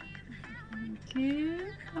 Okay,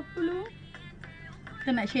 apa lu? Kita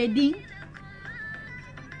nak shading.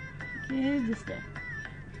 Okay, just that.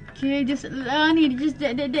 Okay, just ni, just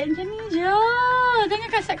that macam ni je. Jangan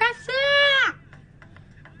kasak-kasak.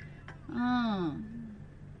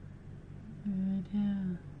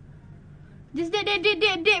 Just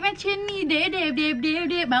dek macam ni.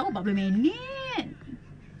 Dek. Baru 40 minit.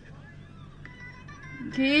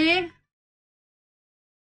 Okay.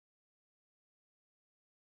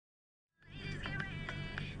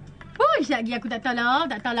 Sekejap lagi aku tak tahu lah.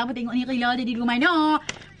 Apa tengok ni Rila dia di rumah mana.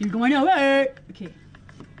 Weh. Okay.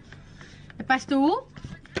 Lepas tu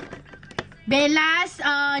Bellaz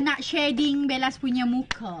nak shading Bellaz punya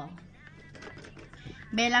muka.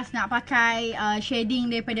 Bellaz nak pakai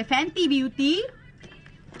shading daripada Fenty Beauty.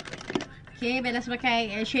 Okay, Bellaz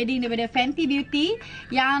pakai shading daripada Fenty Beauty.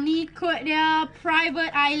 Yang ni kod dia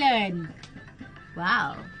Private Island.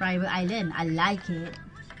 Wow, Private Island. I like it.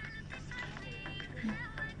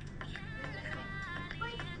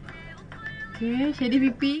 Okay, shading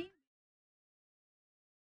pipi.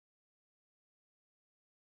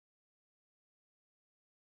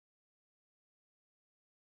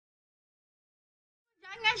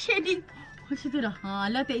 Jangan shading macam tu dah.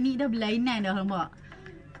 Lah teknik dah berlainan dah nampak.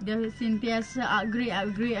 Dah sentiasa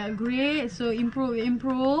upgrade. So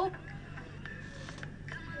improve.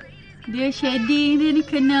 Dia shading dia ni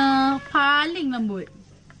kena paling lembut.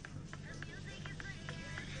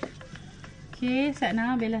 Okay,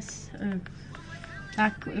 Satna Bellaz.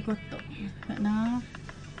 Takut dia kotak. Satna.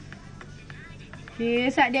 Okay,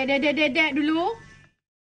 Sat dek dulu.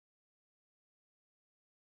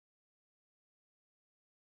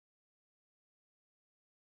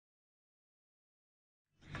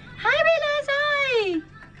 Hai Bellaz, hai.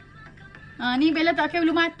 Ni Bella tak pakai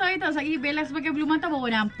bulu mata ni tau. Sekali Bellaz pakai bulu mata baru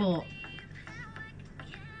nampak.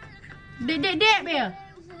 Dek Bella.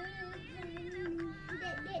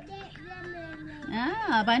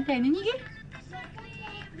 Pantai ni ke?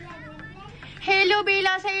 Hello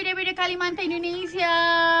Bella, saya daripada Kalimantan, Indonesia.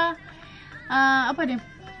 Apa dia?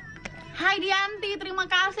 Hai Dianti, terima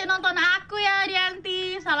kasih nonton aku ya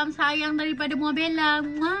Dianti. Salam sayang daripada MUA Bellaz.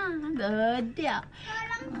 Gedak.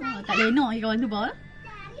 Tak lenok je kawan tu bol.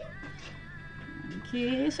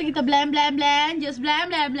 Okay, so kita blend. Just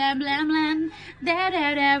blend. Da.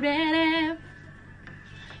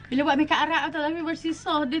 Bila buat makeup Arab tu tapi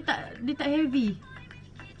bersisa, dia tak heavy.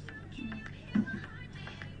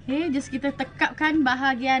 Okay, just kita tekapkan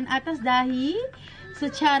bahagian atas dahi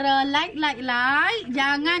secara light.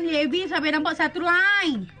 Jangan heavy sampai nampak satu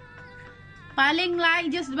line. Paling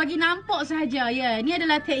light just bagi nampak sahaja. Ya, ni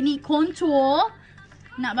adalah teknik contour.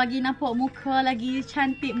 Nak bagi nampak muka lagi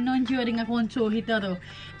cantik menonjol dengan contour kita tu.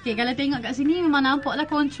 Okay, kalau tengok kat sini memang nampaklah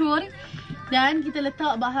contour. Dan kita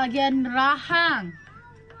letak bahagian rahang.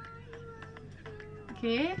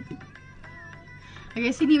 Okay.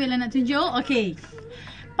 Okay, sini Bella nak tunjuk. Okay.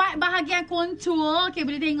 Part bahagian contour, okay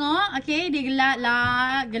boleh tengok. Okay, dia gelap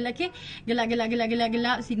lah. Okay.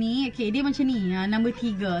 Gelap sini. Okay, dia macam ni. Nombor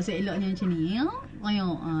 3 seeloknya macam ni.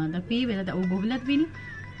 Tapi Bella tak ubah pula tepi ni.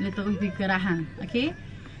 Bella terus pergi ke rahang. Okay.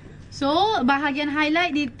 So, bahagian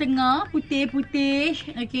highlight di tengah. Putih.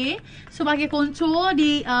 Okay. So, bahagian contour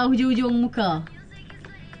di hujung-hujung muka.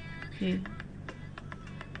 Okay.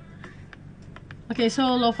 Okay,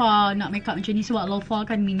 so Lofa nak makeup macam ni sebab Lofa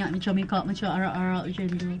kan minat macam makeup macam arak-arak macam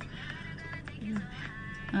tu.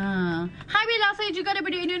 Hai Bella, saya juga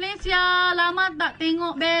daripada Indonesia. Lama tak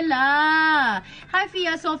tengok Bella. Hai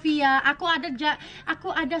Fia Sofia, aku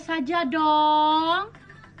ada saja dong.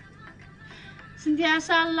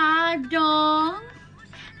 Sentiasa live dong.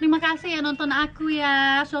 Terima kasih yang nonton aku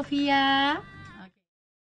ya Sofia.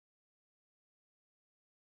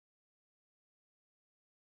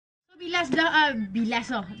 Bellaz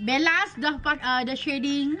dah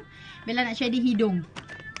shading. Bella nak shading hidung.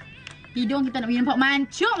 Hidung kita nak nampak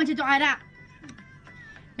mancuk macam tu Arab.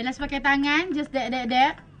 Bellaz pakai tangan, just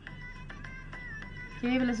dab.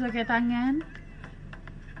 Okay, Bellaz pakai tangan.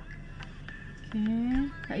 Okay,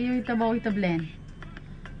 tak payah kita bawa kita blend.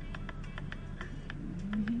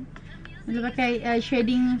 Bella pakai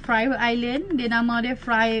shading Private Island. Dia nama dia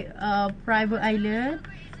Private Island.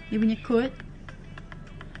 Dia punya coat.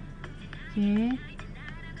 Okay.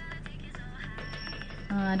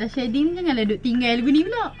 Dah shading, janganlah duduk tinggal lagu ni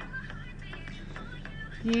pula.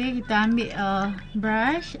 Okay, kita ambil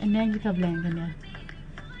brush and then kita blendkan dia.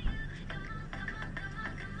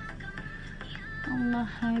 Allah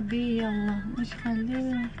habi Allah,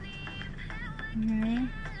 masya-Allah. Okay.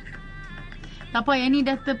 Tak apa, yang ni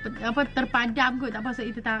dah terpadam kot. Tak apa, so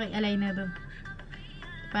kita tarik eyeliner tu.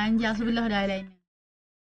 Panjang sebelah dah eyeliner.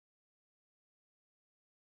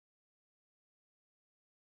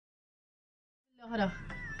 Dah.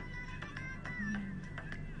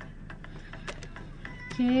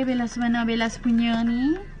 Okay, Bellaz mana Bellaz punya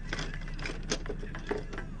ni.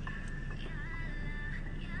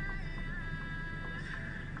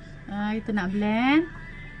 Kita nak blend.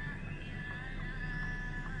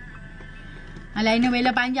 Eyeliner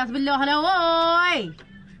Bella panjang sebelah dah, oi.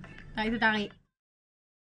 Kita tarik.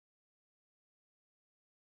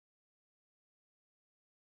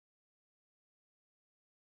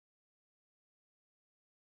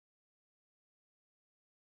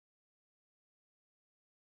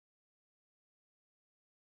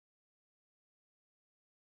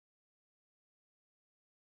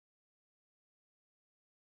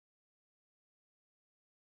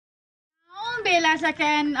 Bellaz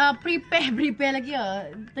akan prepare lagi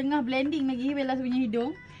ya. Tengah blending lagi Bellaz punya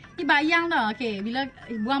hidung. Ni bayang dah. Okay, bila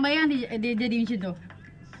buang bayang dia jadi macam tu.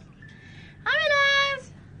 Hai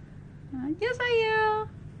Bellaz. Ya saya.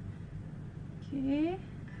 Okay.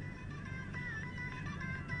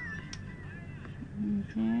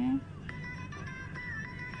 Okay.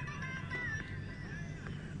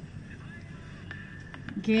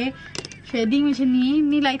 Okay. Shading macam ni.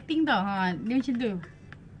 Ni lighting tau. Dia macam tu.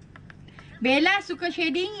 Bella suka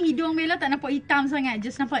shading, hidung Bella tak nampak hitam sangat.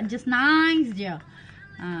 Just nice je.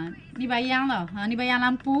 Ni bayang tau. Ni bayang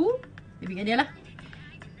lampu. Lebih kat dia lah.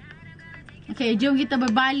 Okay, jom kita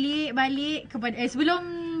berbalik kepada sebelum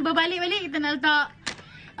berbalik kita nak letak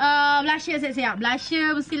blusher siap-siap.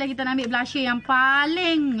 Blusher mestilah kita nak ambil blusher yang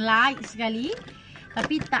paling light sekali.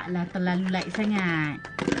 Tapi taklah terlalu light sangat.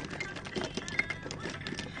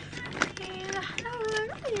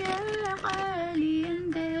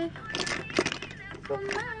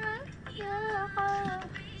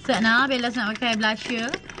 Nak Bellaz nak pakai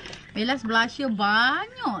blusher. Bellaz blusher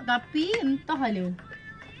banyak tapi entahlah.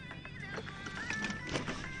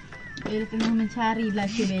 Bella tengah mencari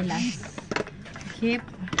blusher Bellaz. Okay,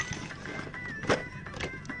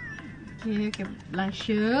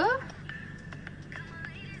 blusher.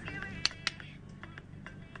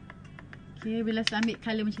 Okay, Bella ambil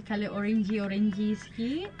colour macam colour orangey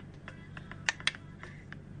sikit.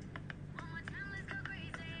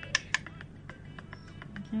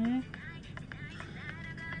 Okay.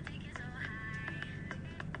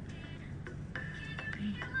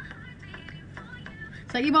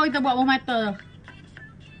 Sekali baru kita buat bawah mata tu.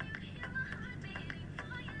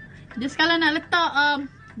 Just kalau nak letak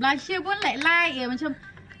blusher pun light-light je. Macam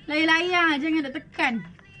layar-layar. Jangan nak tekan.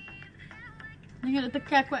 Jangan nak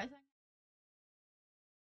tekan kuat sangat.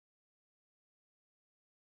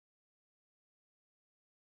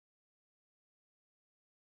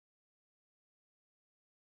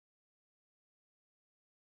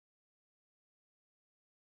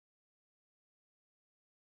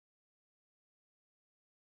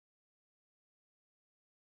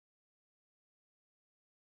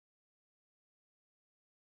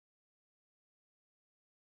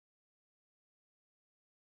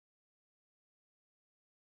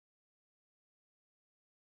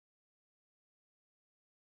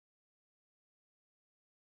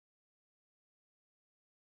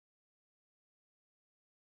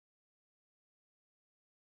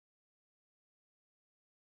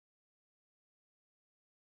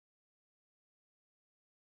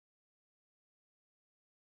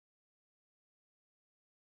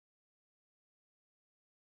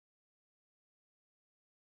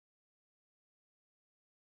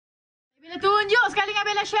 Bella tunjuk sekali dengan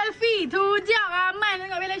Bella selfie. Tunjuk ramai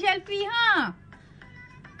tengok Bella selfie ha.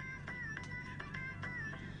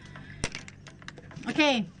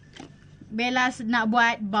 Okay. Bella nak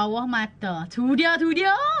buat bawah mata. Tu dia. Aku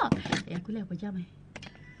dah berapa jam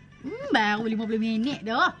baru 50 minit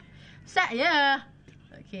dah. Sat je.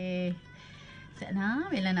 Okay. Sat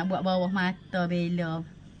nak Bella nak buat bawah mata Bella.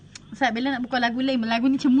 Sat Bella nak buka lagu lain. Lagu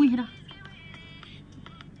ni cemuih dah.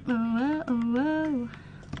 Oh.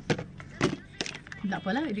 Tak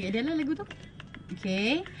apalah, dia lah lagu tu.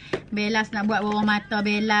 Okay. Bellaz nak buat bawah mata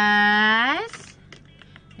Bellaz.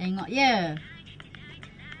 Tengok ya.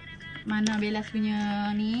 Mana Bellaz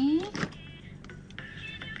punya ni.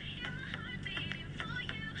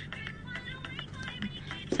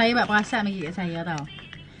 Saya buat perasan bagi kat saya tau.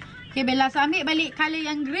 Okay, Bellaz ambil balik colour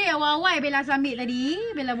yang grey awal-awal Bellaz ambil tadi.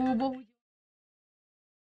 Bella bubuh.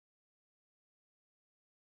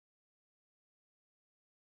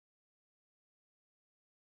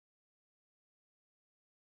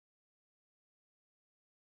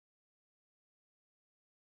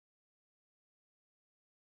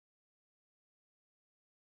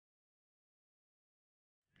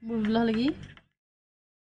 Belah lagi.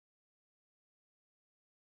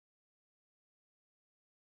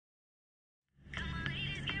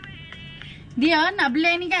 Dia nak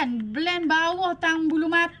blend ni kan. Blend bawah tang bulu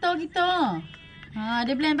mata kita. Ha,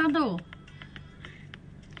 dia blend tang tu.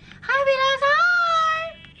 Hai Bellaz, hai.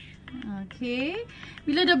 Okay.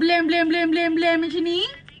 Bila dah blend macam ni.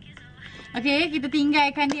 Okay, kita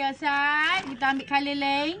tinggalkan dia asal. Kita ambil colour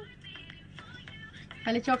lain.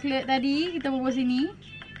 Colour coklat tadi. Kita bubuh sini.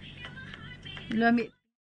 Dulu ambil.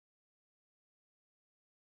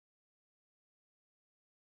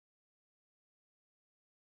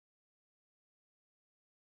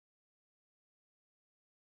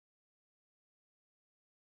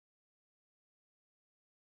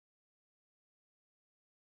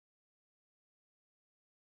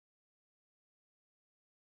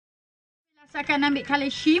 Saya akan ambil colour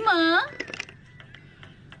shimmer.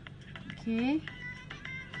 Okay.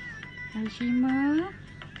 Colour shimmer.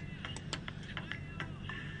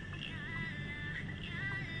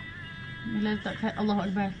 Bila letak kat Allahu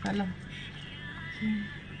Akbar. Salah. Okay.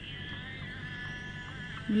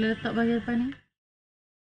 Bila letak bahagian depan ni.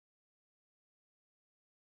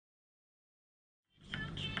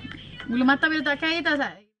 Bulu mata bila letak kain tak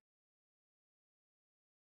Sat?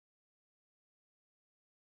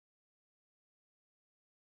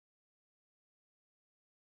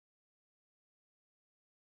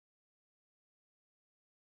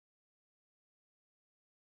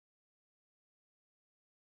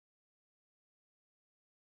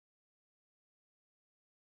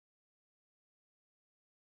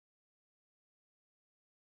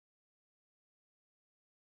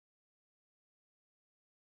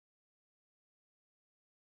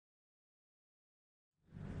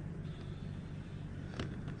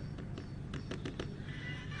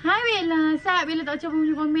 Hai Bella, Sat Bella tak baca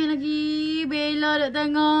punya komen lagi. Bella duk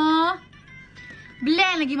tengok.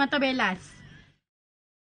 Blend lagi mata Bellaz.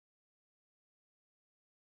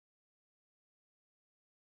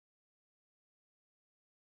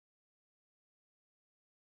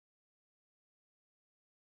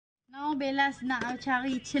 No, Bellaz nak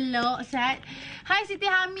cari celok, Sat. Hai Siti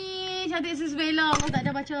Hamid, cantik sis Bella. Kau tak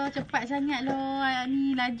ada baca cepat sangat loh.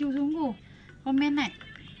 Ni laju sungguh. Komen Nat.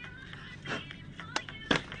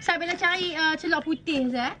 Sat, Bella cari celok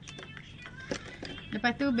putih, Sat.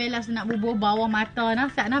 Lepas tu Bellaz nak bubuh bawah mata nah.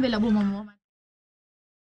 Sat nah Bella bubuh bawah mata.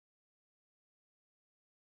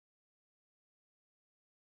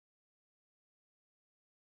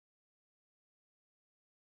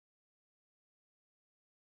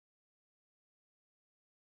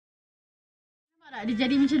 Tak, dia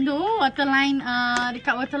jadi macam tu. Waterline,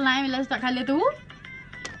 dekat waterline Bella letak colour tu.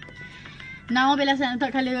 Now Bella nak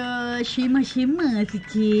letak colour shimmer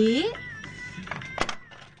sikit.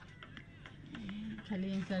 Colour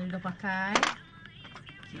yang selalu dah pakai.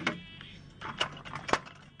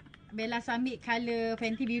 Bella ambil colour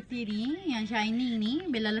Fenty Beauty ni, yang shining ni.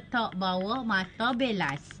 Bella letak bawah mata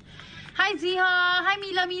Bellaz. Hai Ziha, hai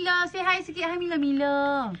Mila. Say hi sikit, hai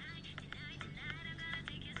Mila.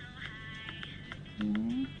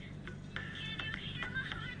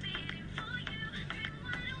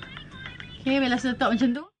 Okay, Bella letak macam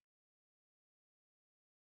tu.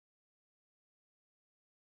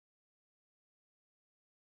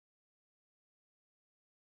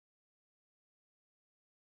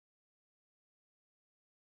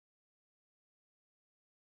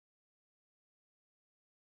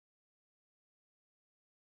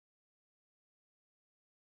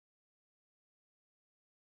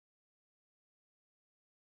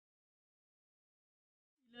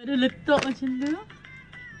 Dia letak macam tu.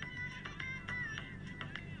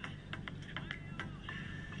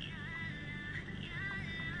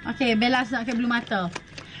 Okay, Bella nak pakai bulu mata.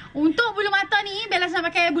 Untuk bulu mata ni, Bella nak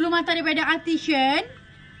pakai bulu mata daripada Artisan.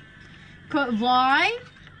 Kod VOI.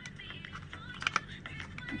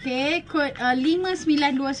 Okay, kod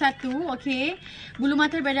 5921. Okay, bulu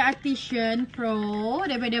mata daripada Artisan Pro.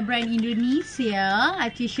 Daripada brand Indonesia.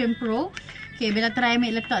 Artisan Pro. Okay, Bella try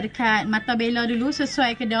ambil letak dekat mata Bella dulu.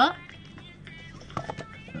 Sesuai ke tak?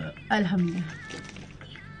 Alhamdulillah.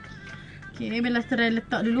 Okay, Bella try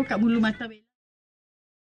letak dulu kat bulu mata Bella.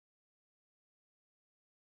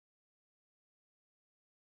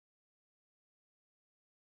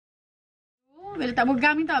 Bella tak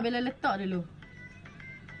pegang ni tau. Bella letak dulu.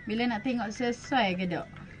 Bella nak tengok sesuai ke tak.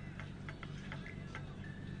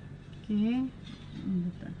 Okay.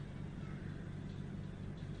 Letak.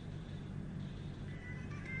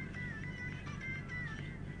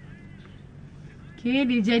 Okay,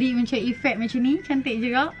 dia jadi macam efek macam ni. Cantik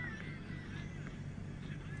juga.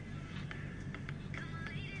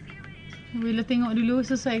 Bella tengok dulu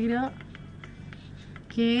sesuai ke tak.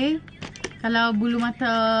 Okay. Kalau bulu mata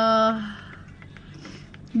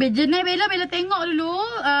jenis Bella tengok dulu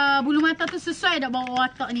bulu mata tu sesuai tak bawah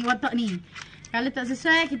watak ni. Kalau tak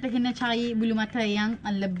sesuai, kita kena cari bulu mata yang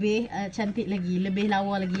lebih cantik lagi, lebih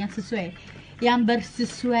lawa lagi, yang sesuai, yang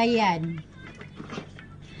bersesuaian.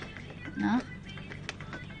 Nah.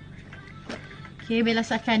 Okay, Bella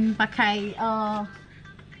akan pakai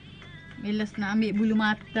Bella nak ambil bulu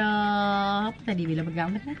mata. Apa tadi Bella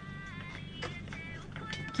pegang betul?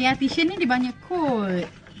 Okay, Artisan ni dia banyak kod.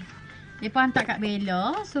 Dia pun hantar kat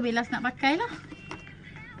Bella. So, Bella nak pakai lah.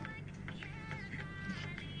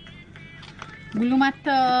 Bulu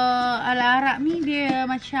mata ala Arab ni dia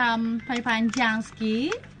macam panjang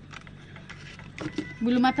sikit.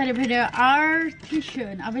 Bulu mata daripada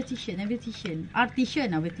Artisan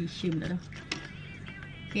betul.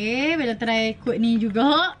 Okay, Bella try kod ni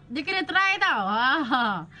juga. Dia kena try tau.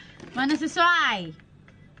 Mana sesuai.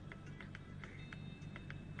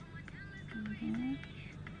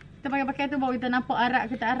 Kita pakai tu baru kita nampak Arab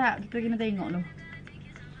ke tak Arab. Kita kena tengok tu.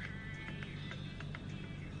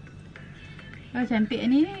 Oh, cantik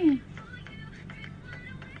ni.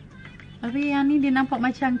 Tapi yang ni dia nampak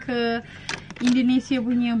macam ke Indonesia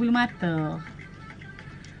punya bulu mata.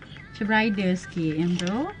 Macam bridal sikit yang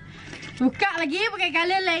tu. Buka lagi pakai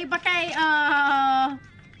colour lain. Pakai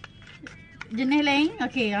jenis lain.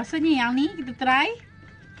 Okay, rasanya yang ni kita try.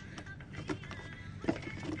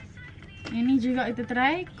 Ini juga kita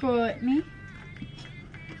try kod ni.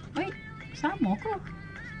 Wait, sama ke?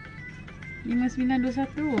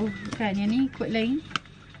 5921. Bukan, yang ni kod lain.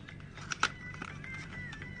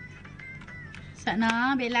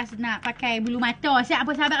 Sana Bella nak pakai bulu mata. Siap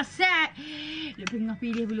apa sahabat? Siap. Dia tengah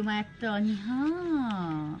pilih bulu mata ni.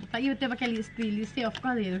 Tak you betul pakai lipstick. Lipstick of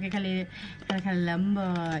course dia pakai colour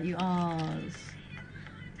lambat. You all.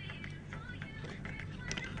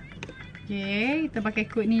 Okay, kita pakai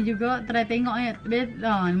kod ni juga. Try tengok ya.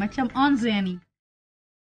 Macam on yang ni.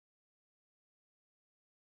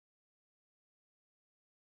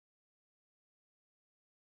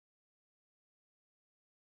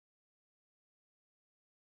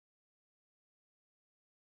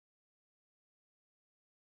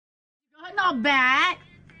 Oh, not bad.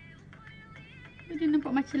 Dia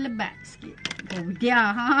nampak macam lebat sikit. Oh, dia.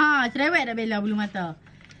 Ha, cerewet dah Bella bulu mata.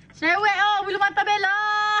 Cerewet bulu mata Bella.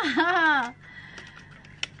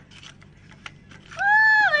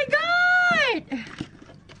 Oh my god.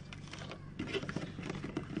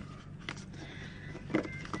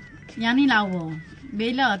 Yang ni lawa.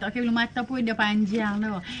 Bella tak pakai bulu mata pun dah panjang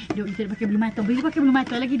tau. Duk kita pakai bulu mata. Bella pakai bulu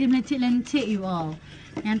mata lagi dia melencik-lencik you all.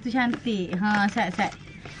 Yang tu cantik. Ha, sat.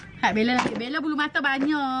 Hak Bella bulu mata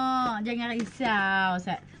banyak. Jangan risau,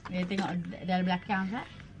 sat. Bella tengok dalam belakang, sat.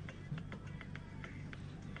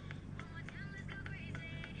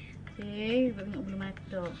 Okey, tengok bulu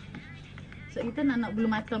mata. So kita nak bulu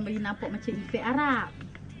mata bagi nampak macam efek Arab.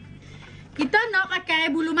 Kita nak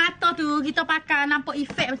pakai bulu mata tu, kita pakai nampak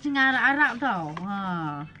efek macam Arab tau.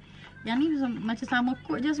 Ha. Yang ni macam sama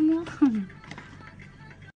kot je semua.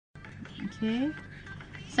 Okey.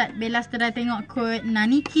 Sat Bellaz try tengok kod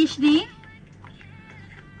Nani Kish ni.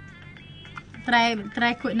 Try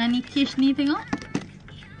kod Nani Kish ni tengok.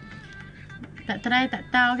 Tak try tak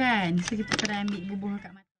tahu kan. So kita try ambil bubuh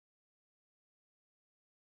kat mata.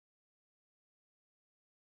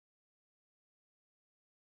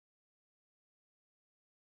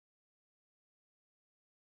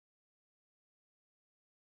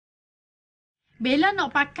 Bella nak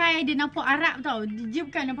pakai dia nampak Arab tau. Dia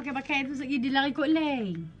bukan nak pakai tu sekali dia lari kot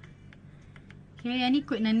lain. Okay, yang ni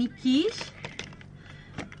kot Nani Kish.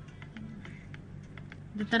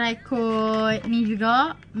 Dia try kot ni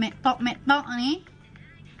juga. Metok ni.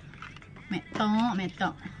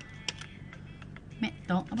 Metok.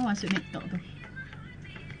 Apa maksud metok tu?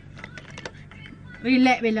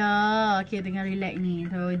 Relax Bella. Okay, tengah relax ni.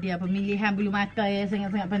 So, dia pemilihan bulu mata ya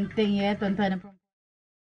sangat-sangat penting ya tuan-tuan dan perempuan.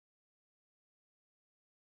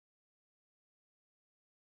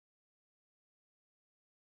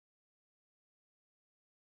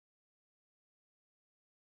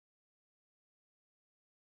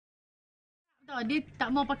 Dia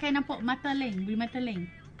tak mau pakai nampak mata leng, bulu mata leng.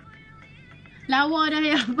 Lawa dah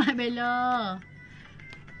ya Mak Bella.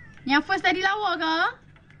 Yang first tadi lawa ke?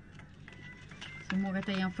 Semua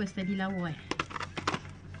kata yang first tadi lawa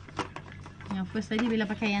Yang first tadi Bella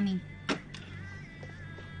pakai yang ni.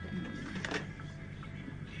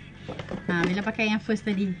 Ha, Bella pakai yang first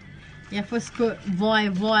tadi. Yang first kot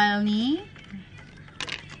voil ni.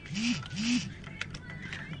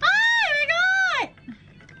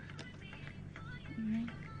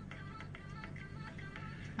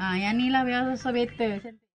 Yang ni lah biasa so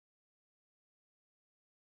better.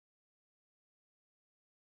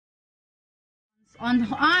 Ons.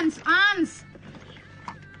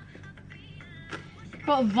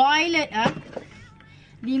 Kod violet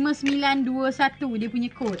 5921 dia punya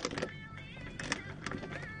kod.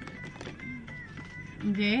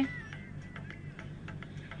 Okay.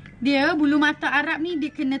 Dia bulu mata Arab ni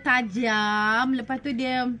dia kena tajam. Lepas tu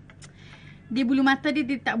dia bulu mata dia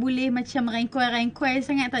tak boleh macam rengkoi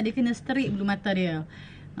sangat tau. Dia kena straight bulu mata dia.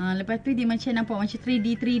 Lepas tu dia macam nampak macam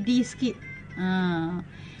 3D sikit.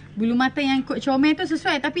 Bulu mata yang kod comel tu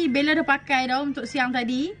sesuai. Tapi Bella dah pakai dah untuk siang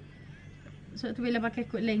tadi. Sebab tu Bella pakai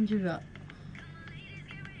kod lain juga.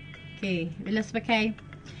 Okay, Bella pakai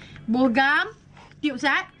bogam. Tiup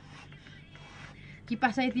sat.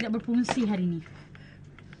 Kipas saya tidak berfungsi hari ni.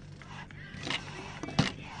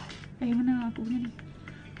 Mana aku punya ni?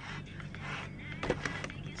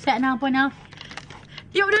 Set nak apa nak?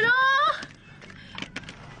 Tiup dulu.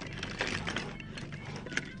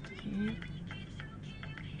 Okay.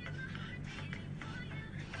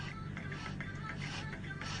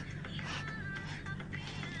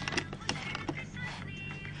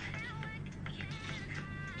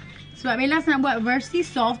 Sebab Bellaz nak buat versi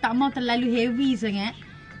soft, tak mau terlalu heavy sangat.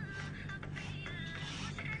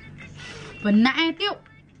 Penat tiup.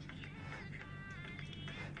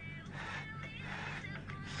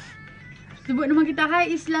 Sebut nama kita. Hai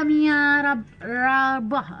Islamia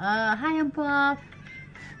Rabah. Hai hampa.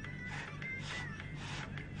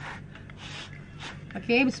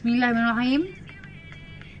 Okay, bismillahirrahmanirrahim.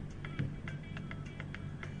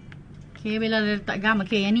 Okay, Bella dah letak gam.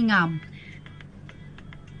 Okay, yang ni ngam.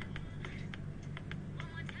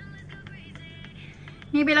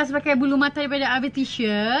 Ni Bella pakai bulu mata daripada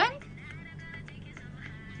Avitation.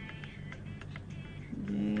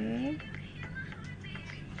 Okay.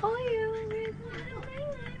 Oh ya.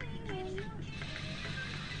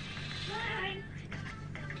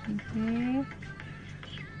 Okay.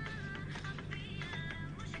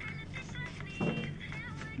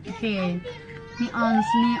 Okay. Ni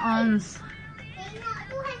ons. Tengok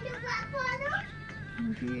Tuhan juga apa tu.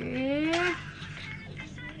 Okay.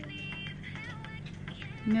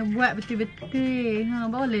 Kena buat betul-betul.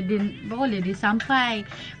 Barulah dia sampai.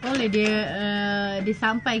 Barulah dia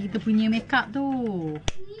sampai kita punya makeup tu.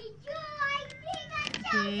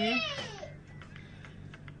 Okey.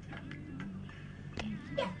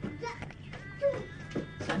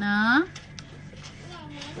 Sana.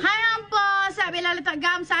 Hai hampa. Sat Bella letak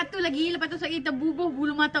gam satu lagi. Lepas tu sat kita bubuh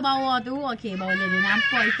bulu mata bawah tu. Okey, barulah dia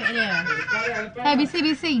nampak efek dia. Hai,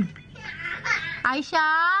 bising-bising.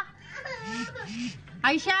 Aisyah.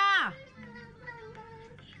 Aisyah.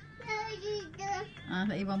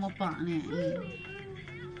 Tak Ibu Mopak ni.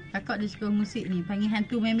 Kakak dia suka musik ni. Panggil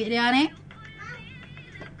hantu main ambil dia ni.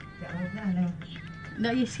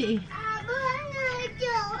 Tak ya sikit ni.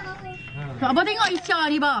 Abang tengok Isha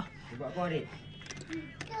ni bah. Buat apa adik?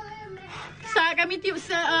 Sat kami tiup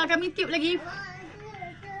lagi. Dia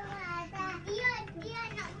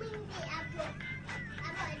nak mindik apa?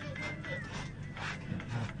 Apa dia mindik?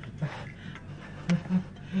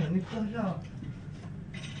 Ni kau dah.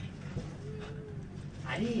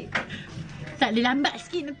 Adik. Tak dia lambat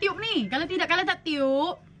sikit nak tiup ni. Kalau tak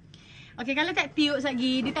tiup. Okey, kalau tak tiup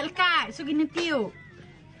lagi dia tak lekat. So kena tiup.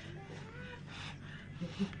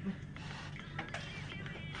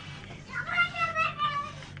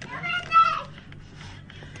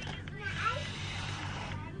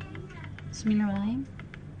 Bismillahirrahmanirrahim.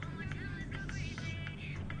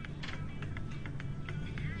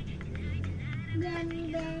 Bang bang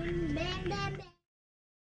bang bang bang.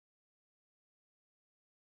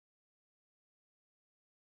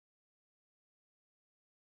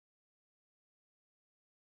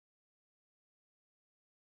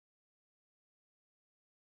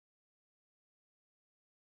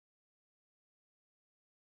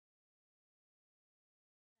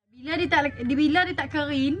 Bila dia tak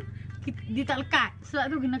kering, dia tak lekat.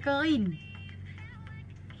 Sebab tu kena kering.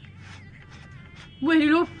 Weh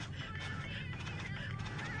dulu.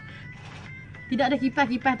 Tidak ada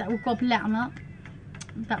kipas tak ukur pelak mak.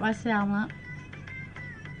 Tak pasal mak.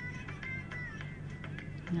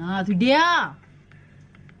 Nah, tu dia.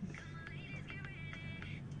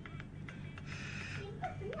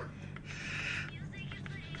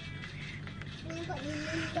 Nampak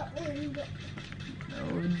dia mindik.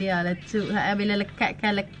 Oh, dia lah tu. Bila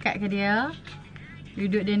lekatkan dia.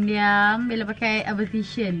 Duduk dan diam. Bila pakai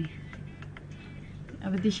abatition.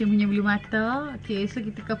 Abatition punya bulu mata. Okay, so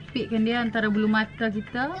kita kepitkan dia antara bulu mata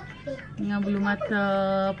kita dengan bulu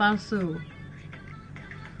mata palsu.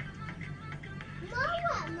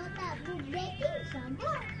 Bawa tak baking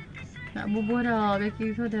soda. Tak bubuh dah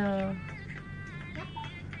baking soda.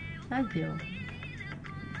 Saja.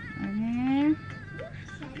 Okay.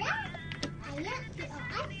 Soda. Ayat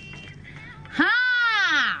POS. Ha!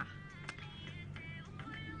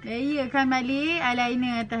 Layerkan balik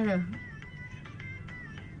eyeliner atas tu.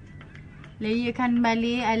 Layerkan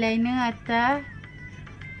balik eyeliner atas.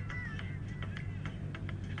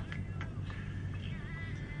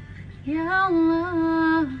 Ya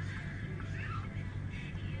Allah.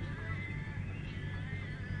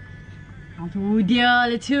 Tu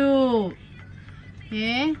dia lah tu.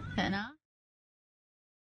 Okay, tak nak.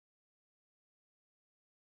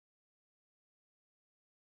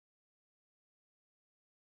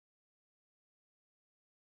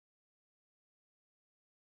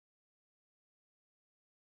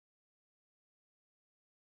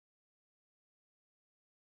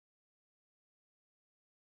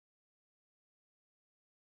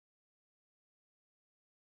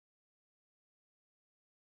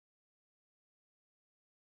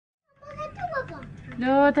 Itu apa?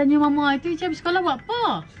 Dah tanya mama itu Ica habis sekolah buat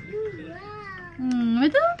apa? 2.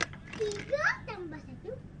 Betul? 3 tambah 1,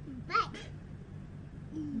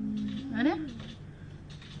 4. Ada?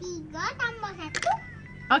 3 tambah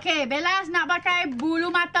 1. Okey, Bellaz nak pakai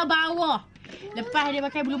bulu mata bawah. Lepas dia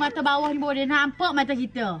pakai bulu mata bawah ni baru dia nampak mata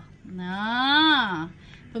kita. Nah,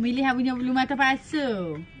 pemilihan punya bulu mata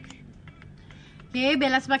palsu. Okey,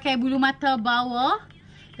 Bellaz pakai bulu mata bawah.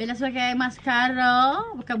 Bellaz pakai maskara.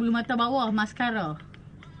 Pakai bulu mata bawah, maskara.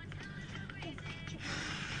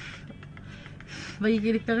 Bagi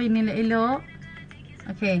kita kering ni elok-elok.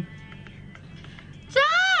 Okey.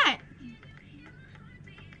 Cat!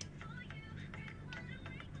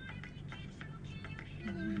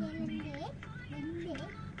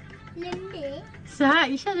 Lembut. Sat,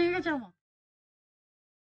 Isha jangan kacau mak.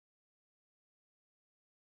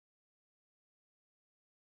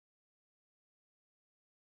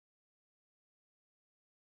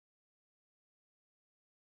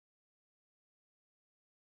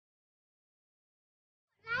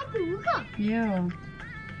 Lagu ke? Ya. Lagu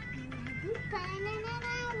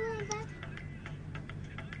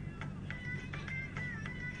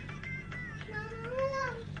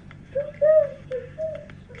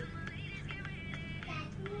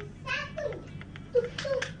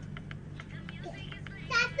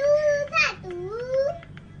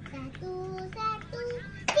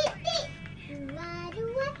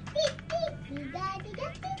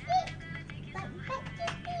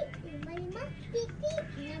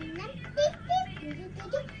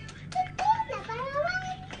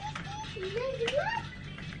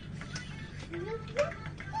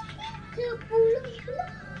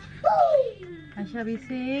Aisyah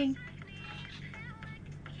bising.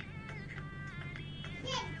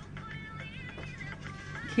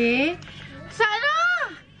 Okay.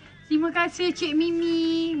 Salah. Terima kasih Cik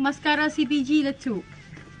Mimi. Maskara CPG letup.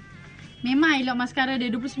 Memang elok maskara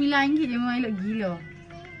dia. RM29 dia memang elok gila.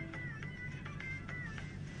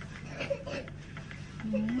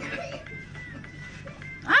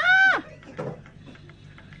 Ah!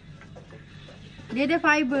 Dia ada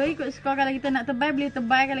fiber. Ikut skor, kalau kita nak tebal boleh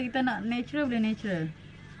tebal. Kalau kita nak natural boleh natural.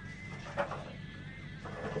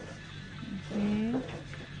 Okay.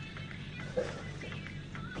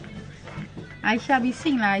 Aisyah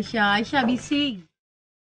bising lah Aisyah. Aisyah bising.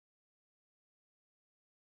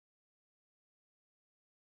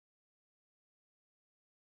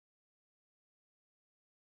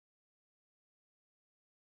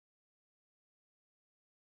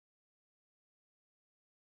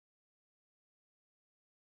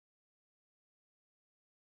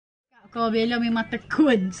 Kalau Bella memang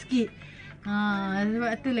tekun sikit.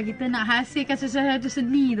 Sebab tu lah kita nak hasilkan sesuatu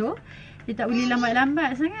seni tu. Dia tak boleh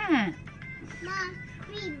lambat-lambat sangat. Ma,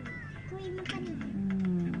 cream. Cream makan ni.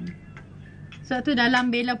 Sebab tu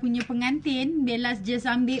dalam Bella punya pengantin, Bella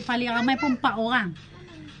just ambil paling ramai pun 4 orang.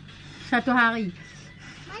 Satu hari.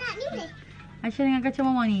 Mana ni boleh? Aisyah dengan kaca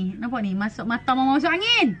mama ni. Nampak ni? Masuk mata mama masuk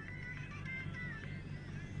angin.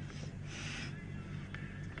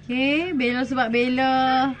 Okay. Bella sebab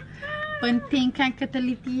Bella pentingkan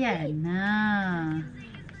ketelitian.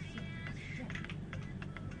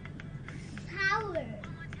 Power.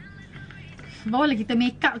 Barulah kita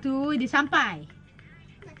make up tu dia sampai.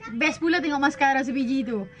 Best pula tengok mascara CPG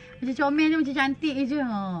tu. Macam comel je, macam cantik je.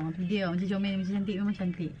 Tu dia. Macam comel, macam cantik, memang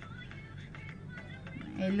cantik.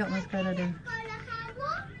 Elok mascara dia. Kalau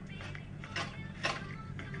kamu,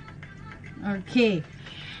 Okay.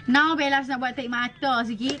 Now Bellaz nak buat tape mata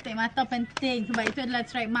sikit. Tape mata penting sebab itu adalah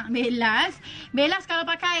trademark Bellaz. Bellaz kalau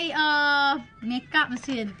pakai makeup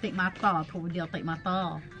mesti ada tape mata. Tu dia tape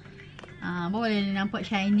mata. Boleh nampak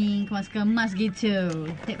shining, kemas-kemas gitu.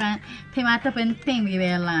 Tape mata penting bagi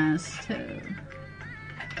Bellaz.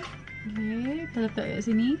 Okay, kita letak kat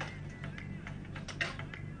sini.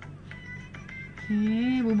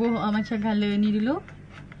 Okay, bubuh macam colour ni dulu.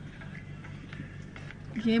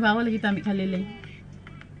 Okay, barulah kita ambil colour lain.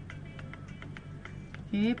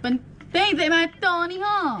 Okay, penting tape mata ni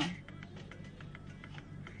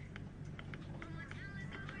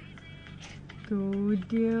Tu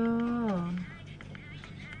dia.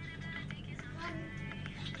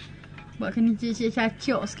 Buat kena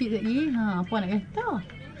cacok sikit lagi. Apa nak kata?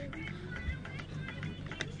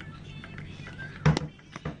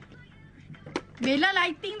 Bella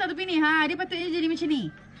lighting tau tepi ni. Dia patutnya jadi macam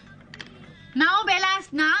ni. Now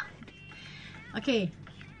Bellaz nak. Okay.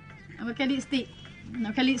 Nak pakai lipstick.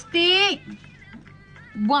 Nak pakai lipstick.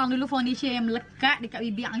 Buang dulu foundation yang melekat dekat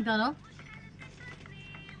bibir kita tu.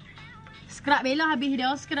 Scrub Bella habis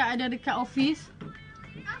dah. Scrub ada dekat office.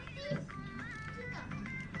 habis.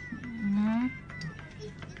 Hmm.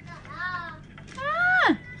 Habis dekat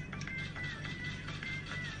lah.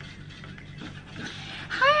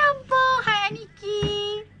 Hai Abba. Hai Aniki.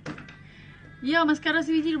 Ya, maskara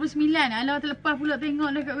CVG 29. Alah, terlepas pula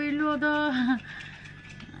tengok dekat Bella tu.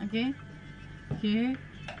 Okay. Okay.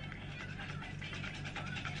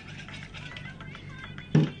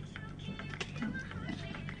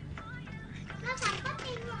 Nak sampai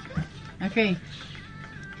tengok tu. Okay.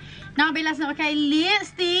 Now Bellaz nak pakai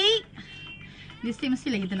lipstick. Lipstick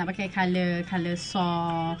mestilah kita nak pakai colour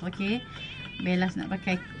soft. Okay. Bellaz nak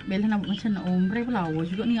pakai. Bella nak buat macam nak ombre pun lawa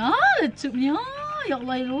juga ni. Letupnya. Ya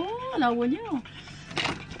Allah ya. Lawanya.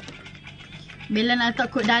 Bella nak letak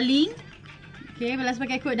coat darling. Okay. Bellaz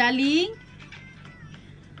pakai coat darling.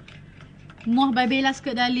 Muah by Bellaz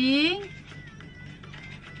coat darling.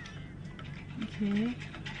 Okay.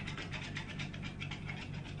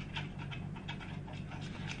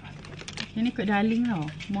 Ini kot darling tau.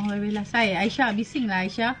 Muah by Bellaz. Saya Aisyah bising lah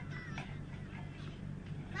Aisyah.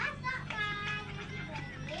 Masukkan.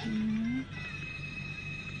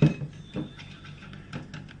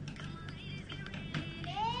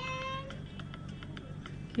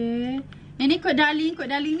 Okay. Ini kot darling. Kot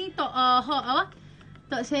darling ni tok hot apa?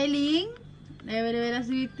 Tok selling daripada Bellaz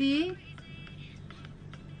Beauty.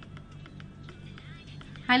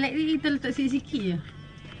 Highlight ni kita letak sikit-sikit je.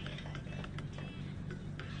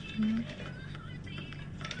 Aduh.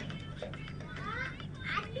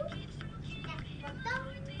 Dah potong.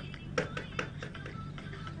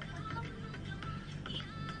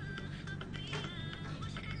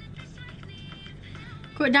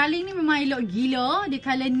 Kot darling ni memang elok gila. Dia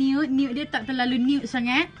colour nude. Nude dia tak terlalu nude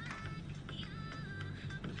sangat.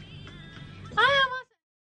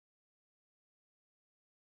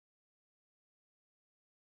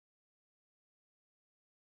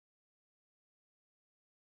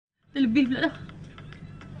 Terlebih pula dah.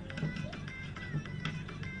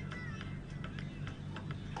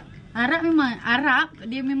 Arab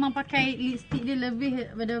dia memang pakai lipstick dia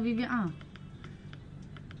lebih daripada Vivian.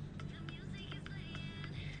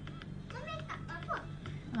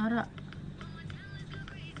 Arab.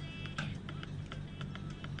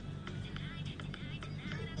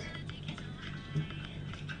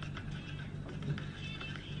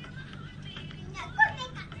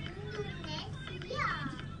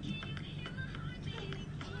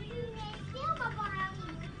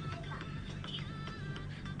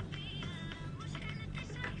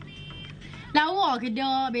 Lawa ke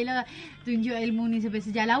dia? Bella tunjuk ilmu ni sampai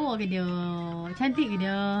sejak lawa ke dia? Cantik ke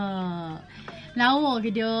dia? Lawa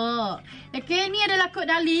ke dia? Okay, ni adalah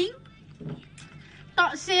kod darling.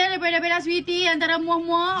 Top sale daripada Bella Sweetie antara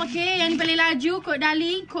muah-muah. Okay, yang ni paling laju. Kod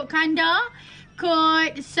darling, kod kanda,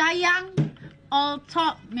 kod sayang. All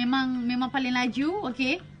top memang paling laju.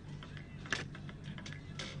 Okay.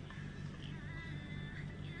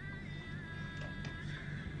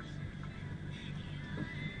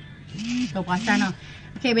 Kau perasan lah.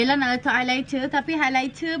 Okay, Bella nak letak highlighter. Tapi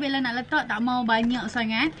highlighter Bella nak letak tak mau banyak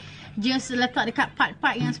sangat. Just letak dekat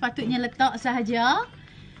part-part yang sepatutnya letak sahaja.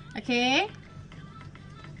 Okay.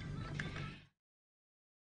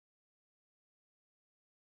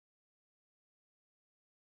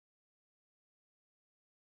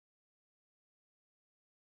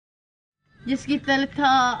 Just kita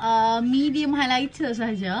letak medium highlighter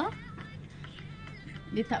sahaja.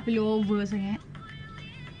 Dia tak perlu over sangat.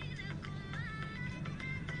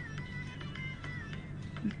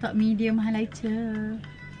 Letak medium highlighter.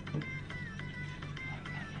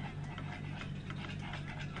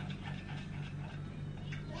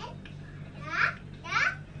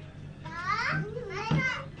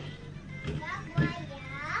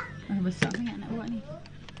 Besar sangat nak buat ni.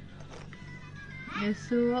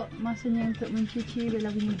 Esok masanya untuk mencuci Bella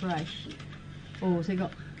punya brush. Oh,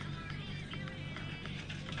 segak.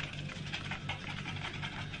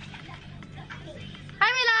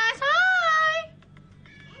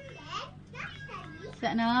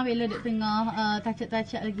 Sana Bella duduk tengah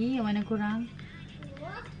touch-up lagi yang mana kurang.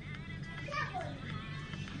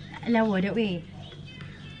 Lawa dah weh.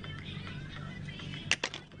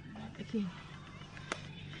 Okay.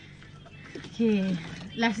 Okay.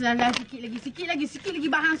 Last sikit lagi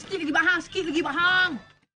bahang.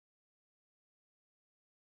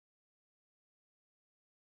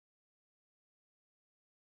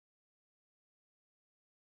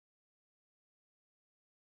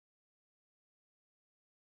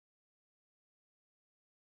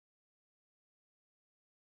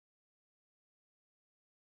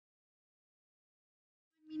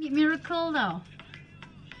 Minute miracle tau.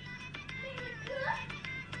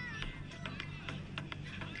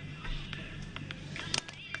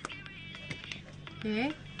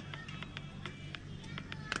 Okay.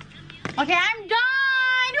 Okay, I'm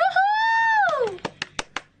done. Woohoo!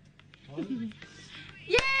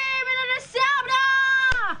 Yay, Bella dah siap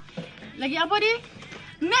dah. Lagi apa ni?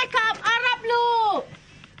 Makeup Arab look.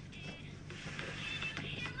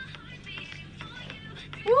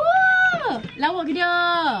 Lawa ke dia?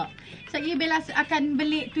 Sekejap lagi Bella akan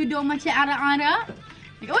beli tudung macam Arab-Arab.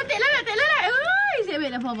 Oh, tak lalat. Oi, saya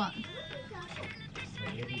ambil dah Papa.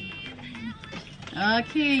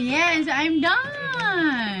 Okay, yes, I'm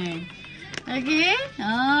done. Okay.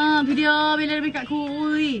 Video Bella dah make up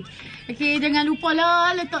kui. Okay, jangan lupa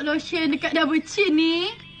lah letak lotion dekat double chin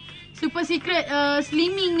ni. Super secret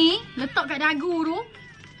slimming ni. Letak kat dagu tu.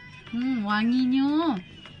 Wanginya.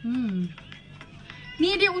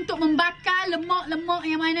 Ni dia untuk membakar lemak-lemak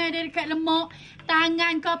yang mana ada dekat lemak.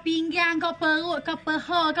 Tangan kau, pinggang kau, perut kau,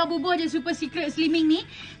 peha kau, bubuh je super secret slimming ni.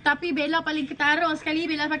 Tapi Bella paling ketara sekali.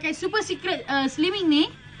 Bella pakai super secret slimming ni.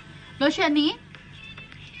 Lotion ni.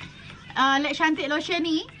 Let cantik lotion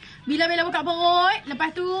ni. Bila Bella buka perut, lepas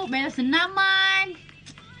tu Bella senaman.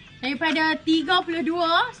 Daripada 32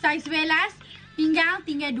 saiz Bellaz, pinggang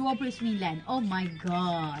tinggal 29. Oh my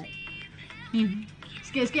god. Ni.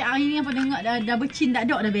 Sikit-sikit hari ni apa tengok dah bercin tak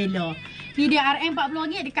ada dah Bella. Ni dia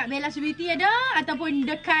RM40 dekat Bella Beauty ada ataupun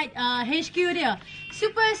dekat HQ dia.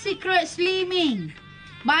 Super Secret Slimming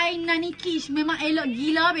by Nani Kish. Memang elok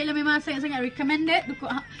gila. Bella memang sangat-sangat recommended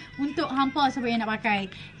untuk hampa siapa yang nak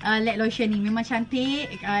pakai lab lotion ni. Memang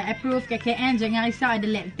cantik. Approve KKN. Jangan risau ada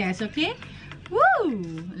lab test. Okay. Woo.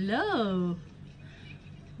 Low.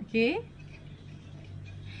 Okay.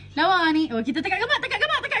 Lawa ni. Oh, kita tekat gambar.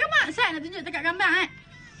 Sat nak tunjuk tekat gambar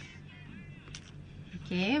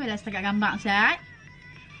Okay, Bella tekat gambar Sat.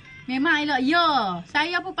 Memang elok. Yo,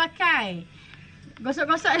 saya pun pakai.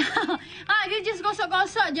 Gosok-gosok dah. Dia just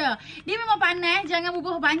gosok-gosok je. Dia memang panas. Jangan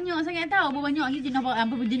bubuh banyak sangat tau. Bubuh banyak lagi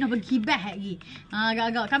jenuh berkibah lagi.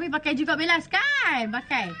 Agak-agak. Kami pakai juga Bellaz kan?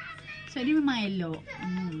 Pakai. So dia memang elok.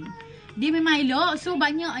 Dia memang elok. So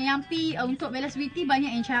banyak yang untuk Bellaz Beauty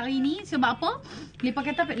banyak yang cari ni. Sebab apa? Lepas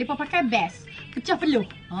kata lepas pakai best. Pecah peluh.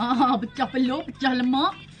 Pecah peluh, pecah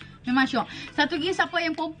lemak. Memang syok. Satu lagi siapa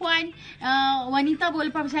yang perempuan wanita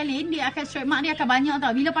baru lepas bersalin, dia akan straight mark dia akan banyak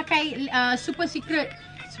tau. Bila pakai super secret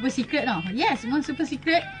tau. Yes, memang super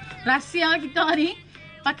secret rahsia kita ni.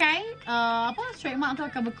 Pakai straight mark tu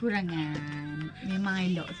akan berkurangan. Memang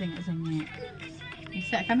elok sangat-sangat.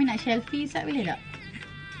 Ustaz kami nak selfie, Ustaz boleh tak?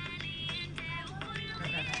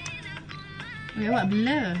 Awak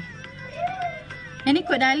blur. Yang ni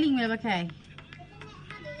kod darling boleh pakai.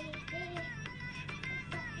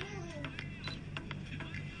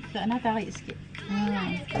 Tak nak tarik sikit.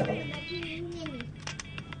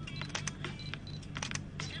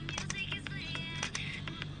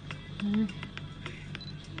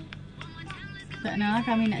 Tak nak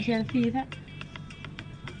kami nak selfie tak?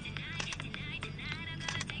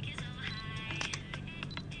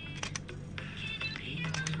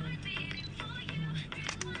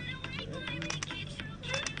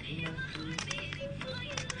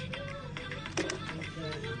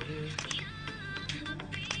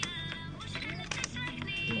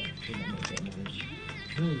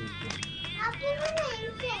 Apa mana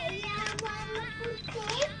yang warna putih? Yang warna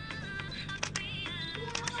putih.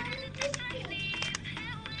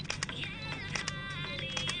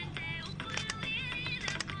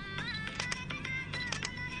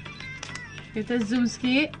 Kita zoom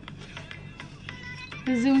sikit.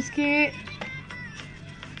 Zoom sikit.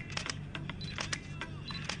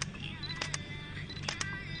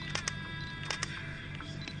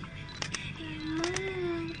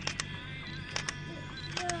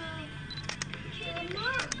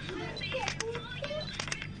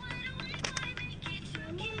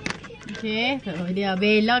 Okay, so dia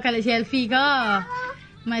Bella kalau selfie ke?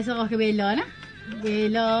 Mai serah ke Bella nah.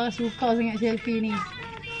 Bella suka sangat selfie ni.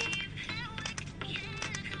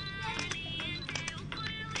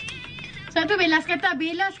 Satu Bellaz kata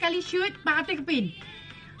Bella sekali shoot 400 kepin.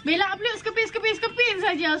 Bella upload sekepin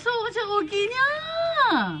saja. So macam ruginya.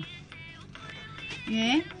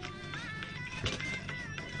 Okay.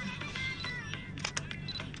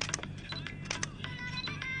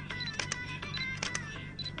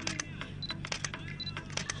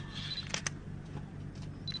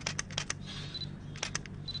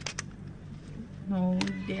 Oh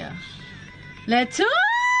dear. Let's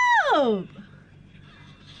hope.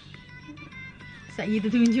 Sekejap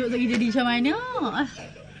kita tunjuk sekejap jadi macam mana.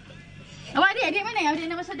 Awak adik mana?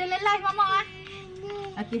 Adik nak masuk dalam live mama.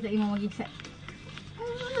 Okey, sekejap mama pergi set.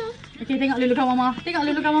 Okey, tengok lulukan mama.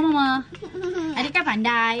 Adik kan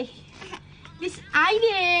pandai. This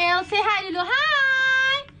Ideal. Say hi dulu.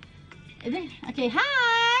 Hi. Okay,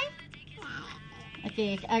 hi.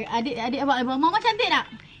 Okay, adik abang mama cantik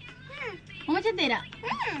tak? Mama cantik tak?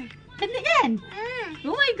 Cantik kan?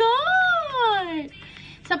 Oh my god.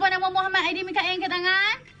 Siapa nama Muhammad Aidil Mikael angkat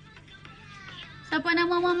tangan? Siapa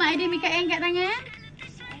nama Muhammad Aidil Mikael angkat tangan?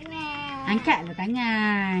 Angkatlah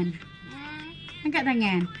tangan. Angkat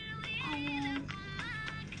tangan.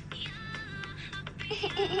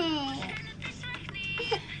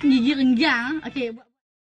 Gigi renggang. Okey.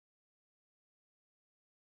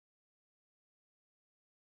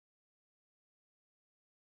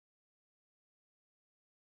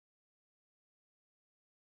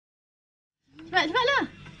 Cepatlah.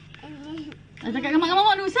 Cakap dengan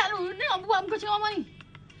mama dulu. Usap dulu. Tengok buat muka macam mama ni.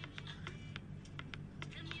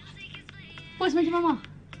 Pose macam mama.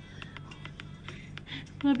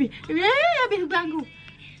 Habis sebelah aku.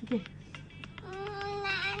 Okey.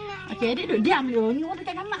 Okey, adik duduk diam dulu. Ni orang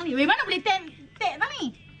dekat kamar ni. Mana boleh tag tak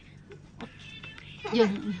ni? Jom.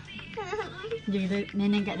 Jom kita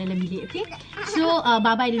nenek kat dalam bilik. Okey. So,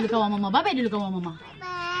 bye-bye dulu kawan mama. Bye-bye dulu kawan mama.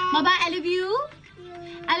 Bye-bye. I love you.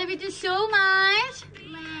 I love you too so much.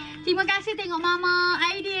 Terima kasih tengok Mama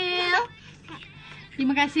Aidil.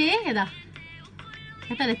 Terima kasih kata.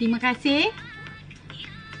 Kata dah terima kasih.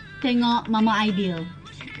 Tengok Mama Aidil.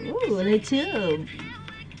 Oh, lecem.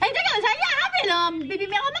 Jangan sayang. Habislah baby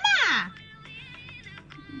merah Mama.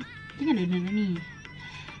 Jangan dah ni.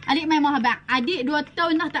 Adik main mahabak. Adik 2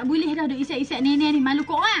 tahun dah tak boleh dah duk isap-isap nenek ni. Malu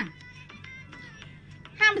kau orang.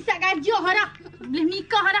 Hang besar gajah dah. Boleh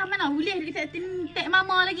nikah dah mana. Boleh dekat tek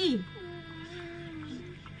mama lagi.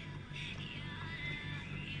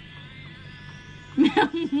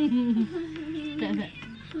 Tak.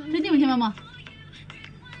 Tadi macam mama.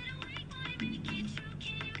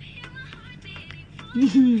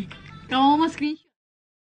 Kalau mama screenshot.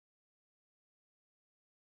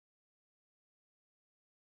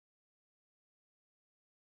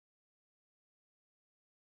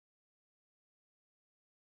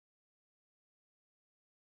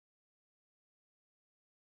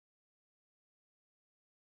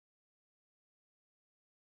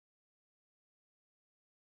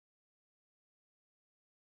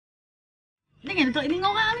 Jangan tak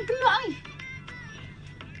tengok orang ni keluar ni.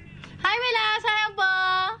 Hai Bella, sayang apa?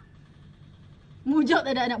 Mujok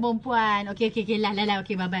tak ada anak perempuan. Okey. Lah.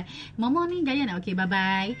 Okey, bye-bye. Mama ni gaya nak? Okey,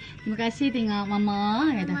 bye-bye. Terima kasih tengok Mama.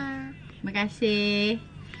 Kata. Terima kasih.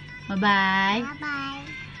 Bye-bye. Bye-bye.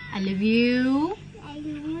 I love you.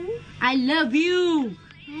 I love you.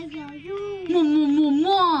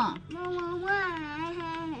 Mua.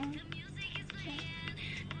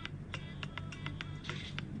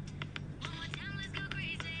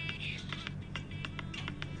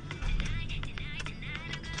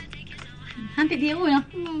 Hantik dia pun lah.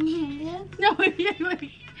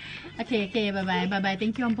 Okay, bye-bye.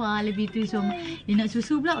 Thank you, Ampa. Love you too so much. Dia nak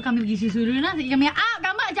susu pula. Kami pergi susu dulu lah. Kami up,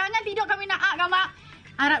 gambar. Jangan tidur, kami nak up, gambar.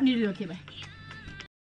 Harap ni dulu. Okay, bye.